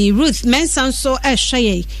enti Ruth Mensan so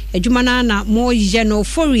shaye ejumana na mo yeno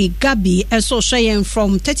fori Gabi and so shaye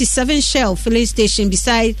from 37 Shell filling station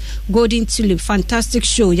beside Golden Tulip fantastic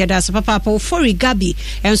show yada se papa fori Gabi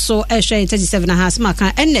and so shaye 37 has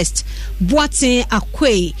maka Ernest Boatin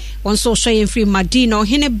Akwe on so shaye free Madina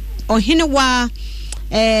or hinewa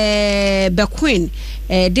Bequin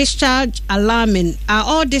discharge alarming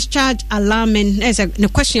all discharge alarming as a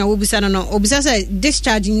question I will be saying no obisa say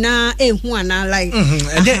discharge na ehu ana like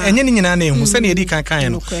enye ni nyina na ehu say na edi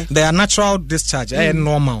kan no they are natural discharge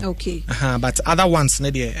normal okay but other ones na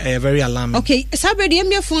they very alarming okay sabredi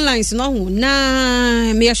em phone lines no ho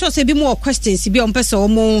na me sure say be more questions be on person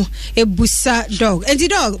omo ebusa dog and the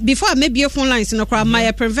dog before maybe phone lines no kra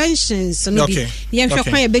my preventions no be ye hwe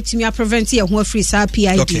kwan e betimi a prevent ye ho free sa PID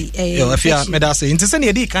afia me da say inte say na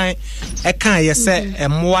edi kan e kan ye say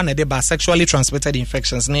emwa na de ba sexually transmitted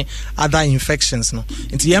infections ne other infections no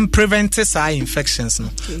inte ye prevent sa infections no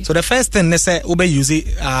so the first thing they say ube use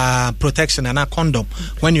protection and a condom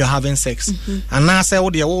when you're having sex and now say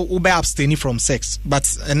ube abstain from sex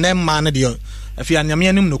but and then man de if you are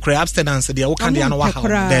nyame no cry abstinence de wo kan de no wa ha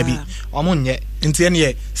baby omonye inte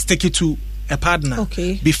ye stick it to a partner.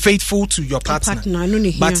 Be faithful to your partner.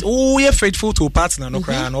 But you're faithful to a partner no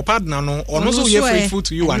cry no partner no or no so you're faithful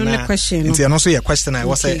to you and it's also your question I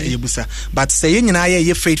was say yebusa but say you na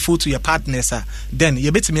you're faithful to your partner sir then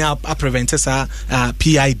you bet me a prevent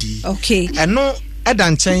PID and no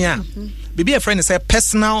edan chen bibi a friend say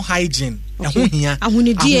personal hygiene ehun hia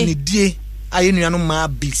ahunidie ayenu ma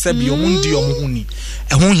bi sabi omundi omuhuni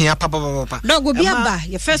ehun hia papa dog obi aba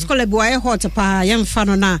your first call be why hot pa yem fa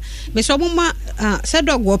no na me so muma say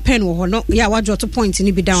dog wo pen wo no ya wajo to point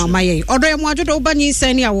ni bi down amaye odo yem wajo do ba nyi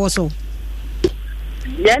san ni awo so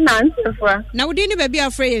yeah na na wodi ni ba bi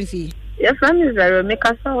afre yem fi your family is very make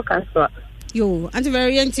us so yo anti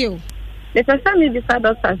very antio the person me decide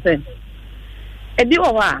doctor say e bi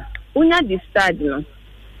wo wa unya discharge no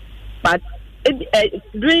but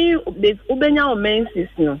during the ubenya menses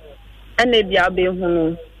no and they be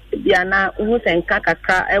abehunu bia na hu senka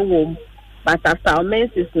kakra ewo but after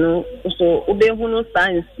menses no so ubehunu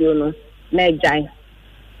science no na ejai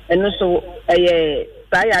eno so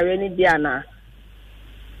sayare ni bia na.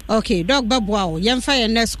 Okay, dog babwao yemfa ye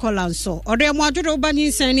next call anso ode mo adwodo ba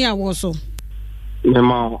ni san ni awo so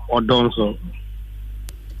mema odon so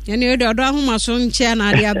yani ode odo ahoma so nche na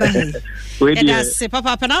ade aba he e da se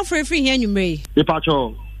papa na free here nyumre e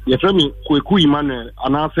pacho ye frame Kweku Emmanuel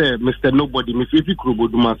anase Mr Nobody me fifi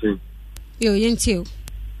kroboduma se yo yentio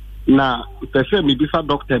na pese mi bisa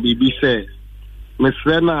doctor bibi se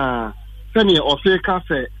mesre na sani ofeka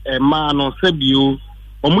se ma no se bio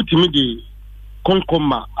omutimi de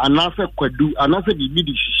konkoma anase kwadu anase bibi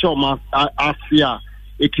di shishoma asia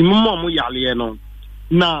ekimmo mo yale no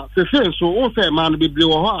na se so o se ma no bebre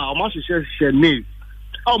wo ho a o ma hye nails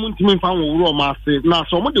a mo ntimi fa wo wuro ma ase na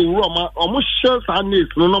so mo de wuro ma o mo hye sa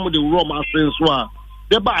nails no mo de wuro ma ase so a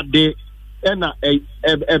de ba de na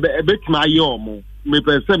betima ayo mo me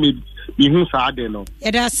pese me hu sa ade no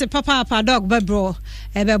e da se papa dog bebro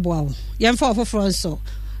ebeboa wo yemfa ofoforo so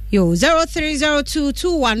yo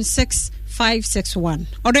 0302216561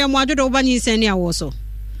 odo mo adwodo ba nyi sani awo so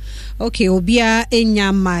okay obia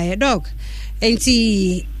enya my dog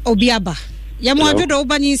enti obiaba ya mo adwodo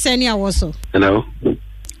ba nyi sani awo so. Hello,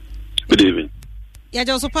 good evening. Ya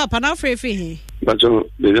jo so papa na free he bajo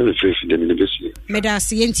be na free de me besi me da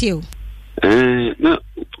se enti o na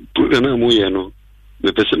program mo ye no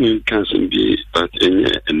me pese me cancel bi but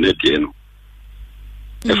enye enede no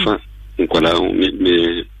efa nkwala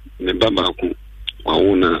me baba ku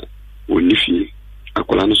wauna onifi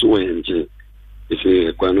akola no so wo enje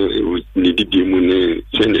ese kwano ni didi mu ne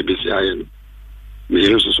sene besi ayen me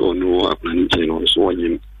yero so no akola nje no so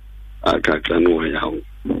wanyim aka no ya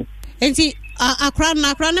enti akra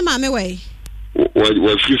ne mame we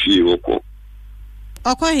wa fifi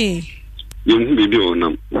oko he yemu bibi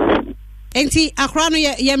onam enti akra no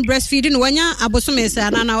ye breastfeeding wanya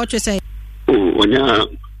abosomesa na what you say wanya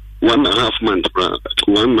 1.5 months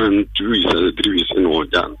 1 month 2 weeks 3 weeks in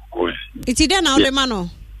order iti den na ode mano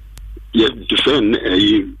ye defend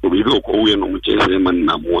obi ko we no mcheze man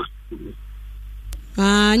namwa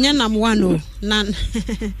nya namwa no na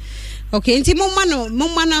okay enti mo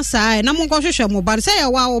mano sai na mo ko hwehwe mo ba say ya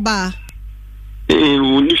wa ba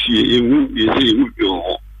onifie emu yesi emu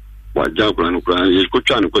yo waja kula no kula ye ko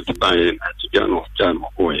twa no ko tibaye na tibia no ja no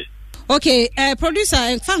ko okay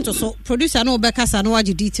producer fanto so producer no be kasa no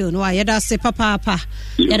wagi detail no ayeda se papa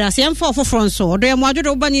yeda se emfo foforo so odo e mo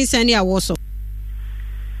adwodo ba ni sani awo so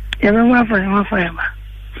ya be mo fa ya ba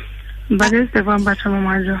Bade Stefan Bachama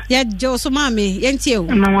Majo. Ya jo so mami, yentie o.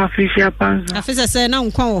 Mama Fifi Apanzo. Afisa se na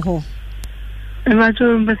nkwa wo ho. E ma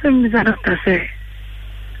jo mbese mi za doctor se.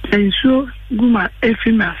 Enso guma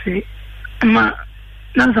efima se. Ma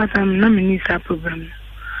na sata na minisa problem.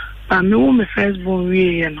 Ba me wo me first born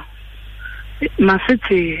we ye no. Ma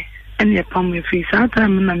sete ene pam me fi sata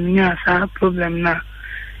na minya sa problem na.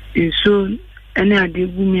 Enso ene ade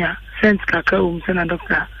gumia sent kaka o mse na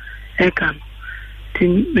doctor ekan.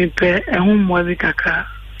 Tin me pe ehun mo bi kaka.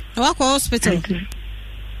 Wako hospital.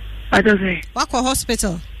 I don't say. Wako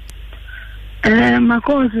hospital. Ma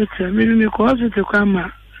hospital, me ko hospital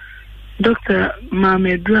kama doctor ma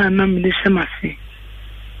me dua na me de shemasi.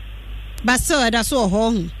 Baso da so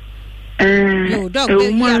ho. Yo dog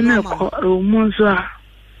be ya no ma. O mo so a.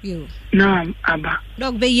 Yo. Na aba.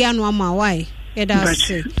 Dog be ya no ma why? E da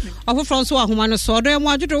se. Ofo from so ahoma no so do e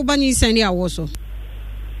mo adwo ba ni sani awo so.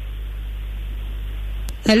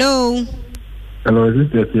 Hello. Hello,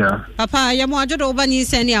 is this Tia? Papa, ya mo adwo ba ni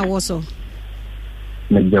sani awo so.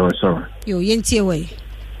 Me jawo so. Yo yentie we.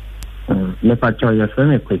 Me pacho ya se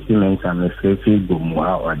me kwesi mensa me fefi bomu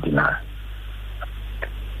a ordinary.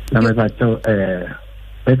 Na me pacho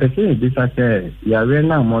pese bisa se ya we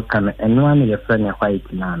na mo kan eno an ye fa ne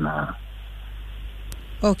white na.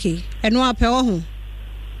 Okay, eno ape wo ho.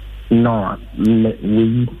 No,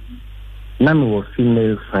 we na me wo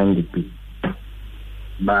female friend bi.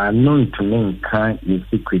 Ba known to me can you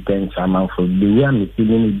secret and some for the year me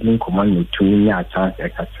feeling din command you to me a chance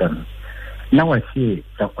exception. Now I see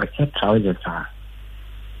the question trousers are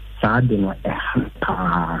sad in a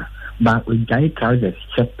but we giant trousers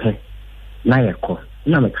chepe na yako.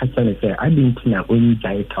 Na me question say I didn't know only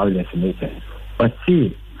giant trousers later. But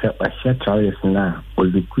see the question trousers now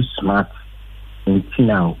will be smart in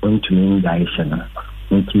now going to mean direction.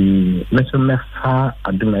 Nti meso mefa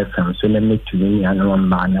adum FM so na metumi anu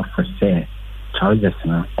ma na for say trousers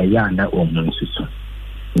na eya na o munsusu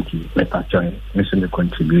Missing the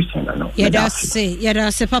contribution. Yada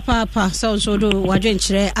say papa so do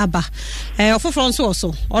wadwenkyerɛ aba ofofro nso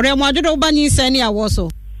oso ore mo adodo ba nyi sani awoso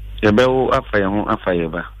yebe afa ye ho afa ye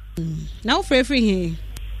ba na wo free he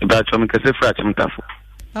ba chom kase fra chom tafo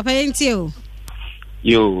papa yentie o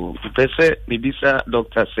yo pese bibisa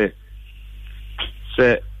doctor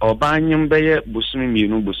se oba anyim beye busumi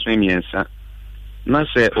mienu busumi miensa na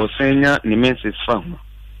se osenya ni menses fa ho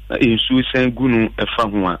na insu sen gunu efa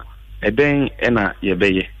ho a eden ena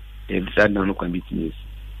yebeye e decide na no kan bitines.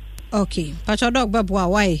 Okay, pacho dog babu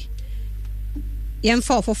awai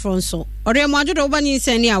yemfa ofofro nso ore mo ajodo oba nyi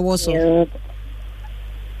sani awo so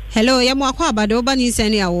hello yemo akwa abade oba nyi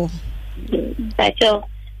sani awo pacho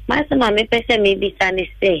masema me pese me bisa ni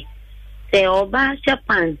se oba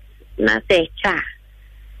shapan na se cha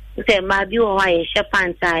se ma bi o wa ye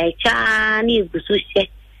shapan ta e cha ni gusu she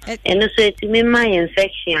eno so etimi ma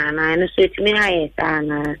infection na eno so etimi ha ye ta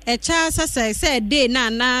na e cha say day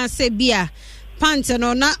na se bia pants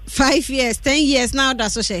no na 5 years 10 years now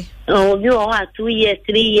that's so she oh you are 2 years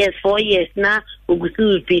 3 years 4 years na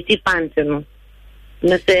ogusu repeat pants no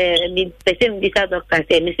se mi pese mi bisa doctor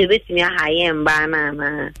say mi se betimi ha ye mba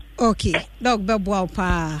na okay dog bebo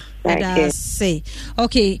pa that say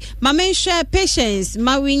okay mama share patience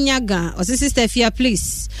mawinyaga or sister Fia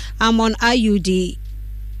please I'm on IUD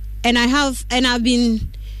and I've been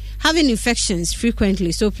having infections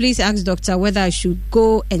frequently, so please ask doctor whether I should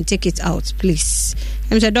go and take it out, please.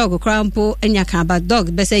 I'm say dog crampo enyaka but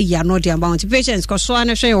dog be say ya no the amount patients cause so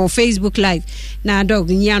na share on Facebook live na dog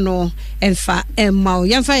nya no emfa emma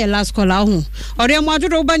yemfa your last call ahun ore mo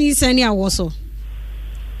ajodo ba ni sani awoso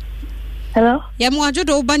hello ya mo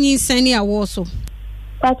ajodo ba ni sani awoso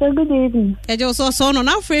Pastor, good evening. Ejo so no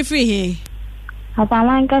na free here Papa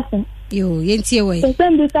Lankasi yo yentie we the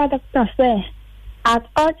same doctor say at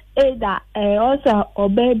all age that also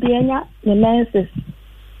obey the menses.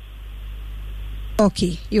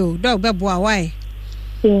 Okay, yo dog bebo why?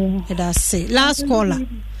 Yeah. That's say last caller.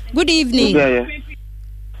 Good evening. Yeah.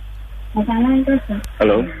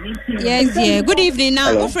 Hello. Yes, yeah. Good evening.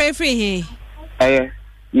 Now, free here.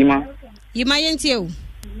 Yima yentie o.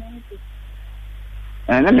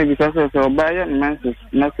 Na me bisa so buy your menses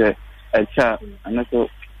na say a cha and so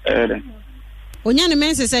Onya ne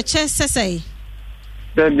menses a chest say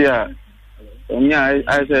Sebia,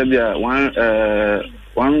 I said,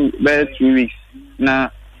 one bed 2 weeks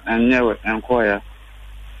now and never inquire.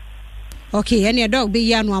 Okay, and your dog be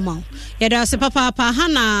yan woman. Yada se papa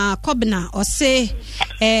hana kobna or say,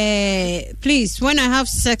 please, when I have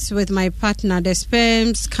sex with my partner, the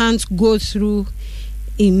sperms can't go through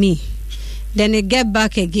in me. Then it get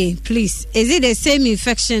back again. Please, is it the same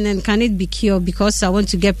infection and can it be cured? Because I want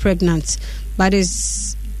to get pregnant, but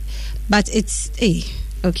it's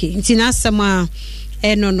okay. Ntina sama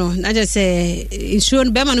no. I just say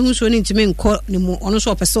insurance be man who so need to me nko ni mo ono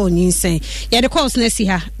so person nyinsen. Ya the course na si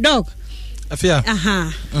ha. Dog. Afia.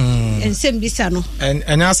 And same bisa no. And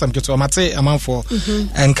asam keto amate amanfo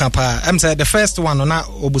enkapa. Em say the first one no na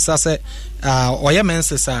obusa say oye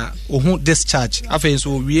menses ohun discharge. Afia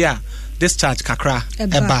so we are discharge kakra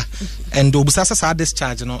eba. And obusa say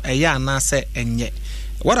discharge no eya na say enye.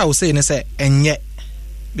 What I will say is say enye.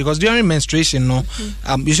 Because during menstruation,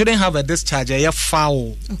 you shouldn't have a discharge. A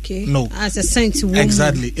foul. Okay. No. As a sign to woman.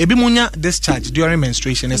 Exactly. Ebimunya discharge during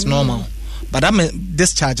menstruation is normal. But that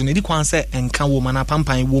discharge, you can't say and can woman a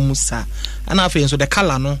pampa woman sa. And I feel so the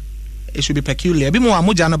color no, it should be peculiar. Ebimu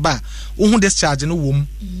mujano ba. Discharge no womb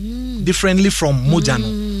differently from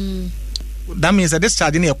mujano. That means that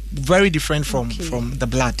discharge is very different from the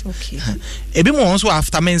blood. Okay. Ebimu also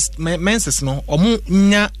after menses no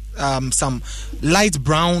omu some light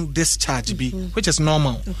brown discharge be which is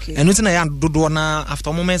normal. Okay. And within a do na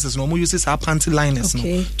after moments is normal uses our panty liners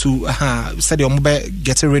to say the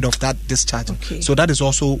get rid of that discharge. Okay. So that is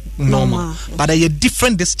also normal. But a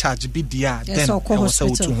different discharge be there then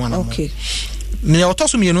also to one. Okay. Me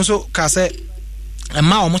otoso me no so ka say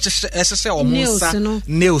ma omo chese omo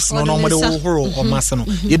nails no mo de horo o mase no.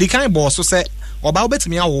 Ye di kan boss so say oba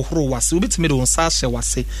obetimi awohoro wase obetimi de onsa hye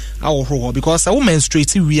wase awohoro because a woman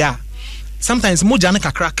menstruate we are sometimes moja na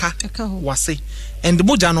kakraka wase and the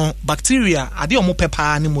moja no bacteria ade omo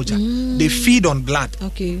pepa ni moja they feed on blood.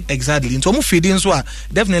 Okay. Exactly. Into omo feeding so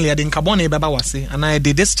definitely ade carbon e beba wase and I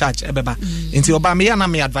dey discharge e beba into oba me ya na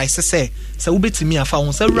me advice say obetimi afa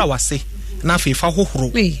onsa wura wase na afa fa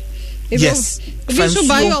hohoro. Yes. Bi so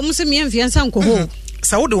ba yo omo se me enfiansa nkoho.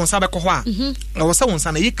 So what do one sabe ko a o say one sa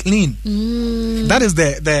na clean. That is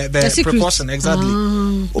the precaution exactly.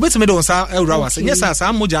 Obetime do one sa ewura wase. Yes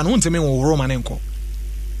sa moja no ntime wo horo ma ne nko.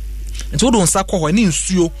 nti wo do nsa kɔ hɔ ne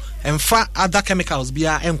nsuo emfa other chemicals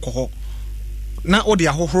bia enkɔ hɔ na odi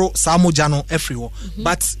ahohoro saa mogya no every hɔ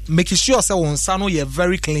but make sure say wo nsa no ye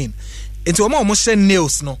very clean nti wo ma hyɛ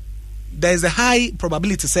nails no there is a high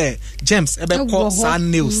probability say germs ebekɔ saa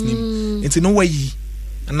nails nim nti no wayi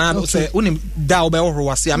na say unim da obehoro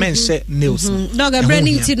wase amenhye nails dog a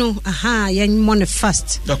branding ti no yen money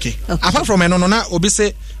fast okay apart from no na obi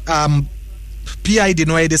say PID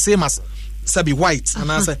no the same as sabi white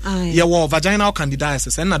and I say yeah vaginal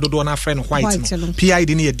candidiasis and na dodo na friend white no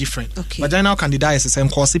PID ni different vaginal candidiasis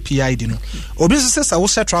and cause PID no obi say wo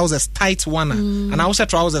share trousers tight one and I share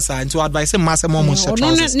trousers and to advise mass more share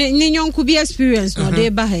trousers ni nyonku be experience no dey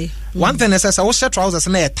ba he one thing is say wo share trousers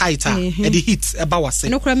na tighter e the heat eba wase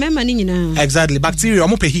no kra memma ni nyina exactly bacteria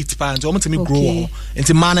omo pe heat pa and omo timi grow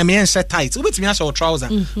into man me share tight obi timi share trouser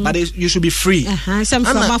but you should be free some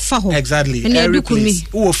from afar ho exactly every place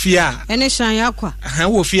wo fear shan yakwa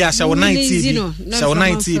wo fear show 90 show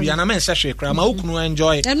 90 bi na men hwehwe kra ma okunu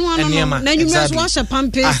enjoy enema na nyumia wash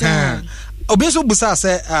pampers obi so busa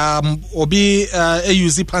say obi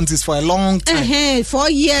use panties for a long time 4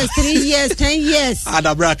 years 3 years 10 years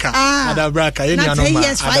adabraka any no 10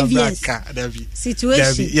 years 5 years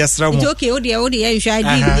situation yes Ramo it's okay odi you should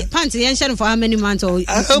pants yen share for how many months or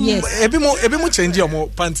years ebi mo change your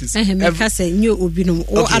panties every say new obi no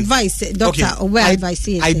or advice doctor or where advice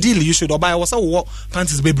ideally you should buy was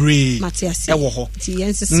panties bebre e wo ho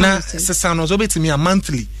na sesa no so betimi a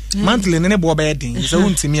monthly ne bo be den so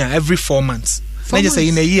untimi a every 4 months na just say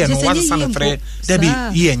in a year no was san free there be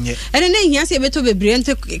year nye and then here say beto bebre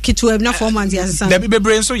ente kitu na 4 months ya san there be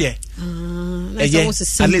bebre so ye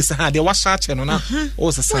at least they was search no na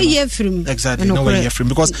o se san exactly no way from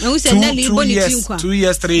because 2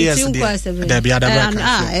 years 3 years there be other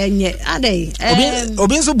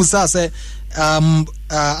obi so busa say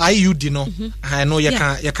IUD no I know you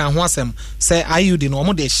can ho asem say IUD no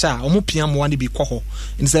omo de sha omo pia mo wan be kɔ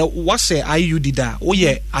and say what say IUD da wo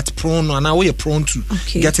ye at prone no na wo ye prone to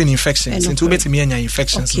getting infections into betimi anya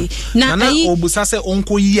infections na obusa say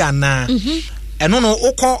onko yi ana eno no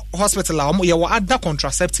okɔ hospital a omo ye wo other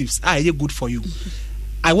contraceptives ye good for you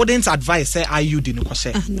I wouldn't advise say IUD no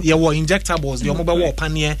kwase ye wo injectables the omo be wo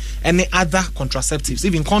panie any other contraceptives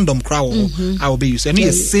even condom crowd I will be use any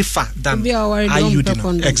is safer than IUD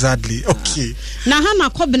no exactly okay na ha na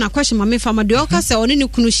kobe na question mama fama de oka say oni ne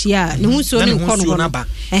kunu hia ne hu so ne nko no but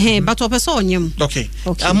opese onyem okay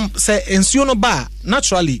say ensuo no ba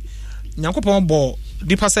naturally nyankopon bo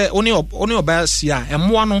dipa say oni oba hia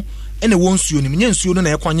emmoa no ene won nsuo nim nya nsuo no na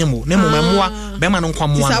ekwanye mo na mmammoa be ma no nkwa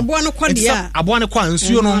moa abo no kwade abo ne kwa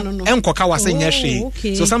nsuo no enkoka wase nya hwe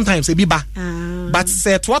so sometimes e bi ba but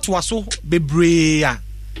say what so bebre a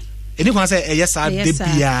eni kwa say yes a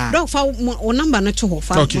bebia don't fa o number no to ho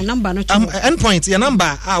fa o number no to endpoint your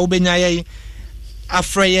number a obenya ye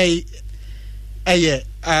afre ye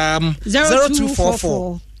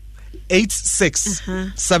 0244 86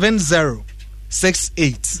 70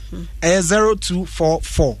 68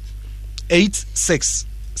 0244 86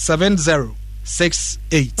 70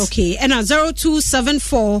 68 okay and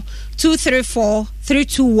 0274 234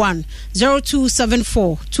 321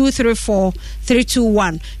 0274 234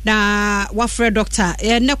 321 na wafre doctor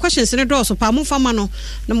na questions ne do so pa mo fama no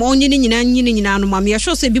na mo onye nyina no ma me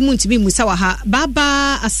sure say bi mu ntibi musa wa ha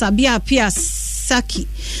baba asabia pia saki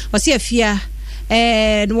wasi afia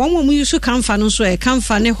one more use camphor no so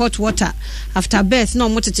camphor ne hot water after birth no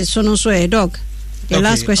motete so no so dog the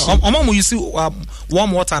last question omo you see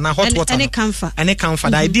warm water na hot water any camphor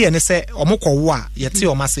the idea ne say omo kɔ wo a yete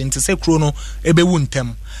o mase nti say kro no ebewu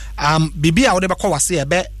ntem bibi a wo de be kɔ wase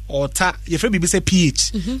ebe ota ye fre bibi say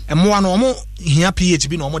pH emmoa no omo hia pH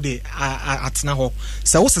bi no omo de atena ho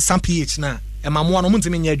say wo se pH na emammoa no mo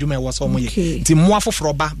ntimi nya adwuma e wo so omo ye nti mmoa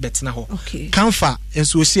foforo ba betena ho camphor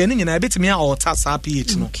enso ohie ne nyina betimi a ota sa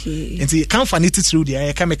pH no nti camphor ne titru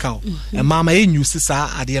de chemical emama enyu sa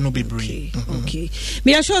ade no bebre okay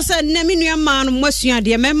me sure say na me nua ma no masua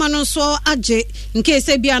de mema no so age nke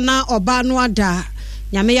se bia na oba no ada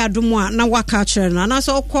nyame ya adom a na waka kire no na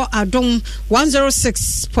so kɔ adom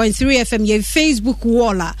 106.3 FM ye Facebook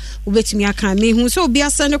wall a obetimi aka me hu so obi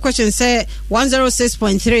asend question say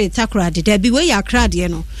 106.3 takra de bi we ya akra de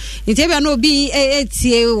no nti bia no obi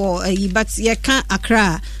etie wo but ye ka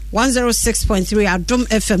akra 106.3 Adom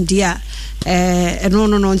FM dia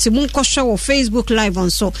no nti mun ko show Facebook live on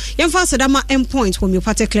so yemfa sedama endpoint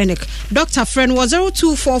homeopathic clinic Dr. Friend was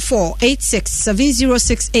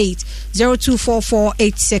 0244867068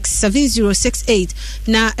 0244867068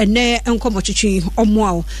 na ene enkomochichi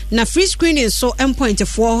omoa na free screening so endpoint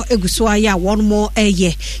for eguso aya one more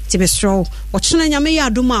eye tibestro ochena nyame ya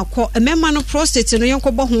adom akọ emema no prostate no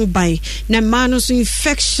yenkobo ho ban na ma no so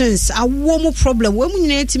infections awo problem we mu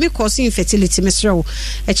nyina timi cause infertility mesro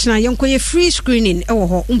echena yenkoye free screening ewo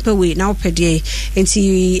ho umpewe na opede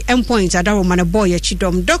enti endpoint adawo man boy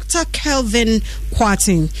chidom Dr. Kelvin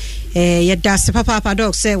Quartin yeda se papa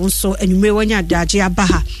doc say unso enumere wanya daje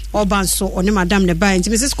abaha oba nso oni madam ne ba enti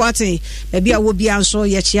Mrs. Quartin bia wo bia nso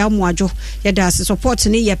ye chia muadwo yeda se support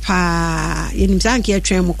ni ye pa yenimsanke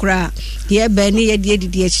atwen mukura ye ba ni ye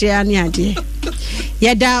de chia ne ade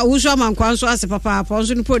yeda uzo mankwa nso ase papa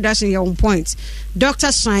nso ni production ye on point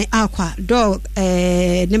Dr. Shine Aqua dog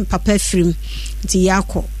nim papa film ti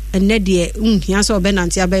yakọ enne de nhia so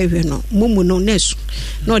benanti abahwe no mumu no nesu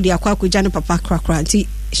no de akwa akogya ne papa krakra nti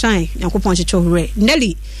Shine yakopon chichore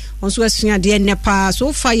Nelly onso asua de nepa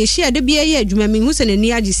so fa ye share de bia ye adwuma mi hu se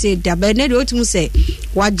nani agi se da ba ne de otum se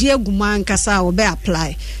wagye aguma nkasa wo be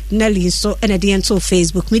apply Nelly so ene de ento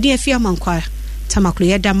Facebook media fia mankwa tamaklo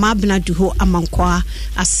yeda mabna duho amankwa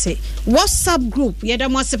ase WhatsApp group yeda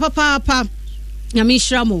mo se papa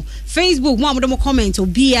Nyamishramo Facebook mo amodo mo comment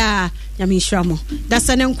obia Nyamishramo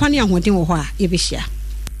dasa ne nkwane ahoden wo ho a yebehia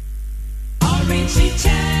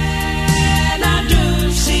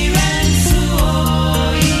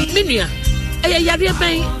Minua yare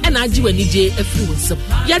ben na agi wani je afi wonsam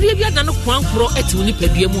yare bia na no kwankoro ete woni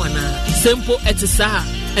padua mu ana sempo ete saa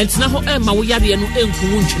entina ho ma wo yare no enku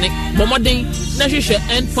ntwene bomoden na hwehwe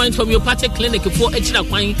endpoint homeopathic clinic for echira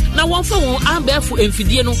kwan na wonfa won ambefo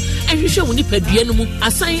emfidie no ehwehwe woni padua no mu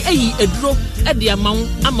asan ayi eduro ede amawo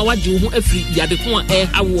ama wagye wo ho afiri yade ko a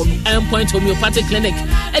hawo no endpoint homeopathic clinic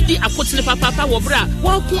edi akotene papa wo bra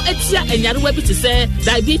wo ko etia enyarewa bi te se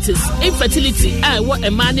diabetes infertility wo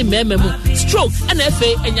ema ne mema mu stroke na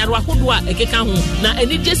efe enyarewa hodo a ekeka ho na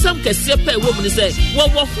eni jesam kese pa wo mu ne se wo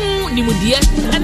ho nimudie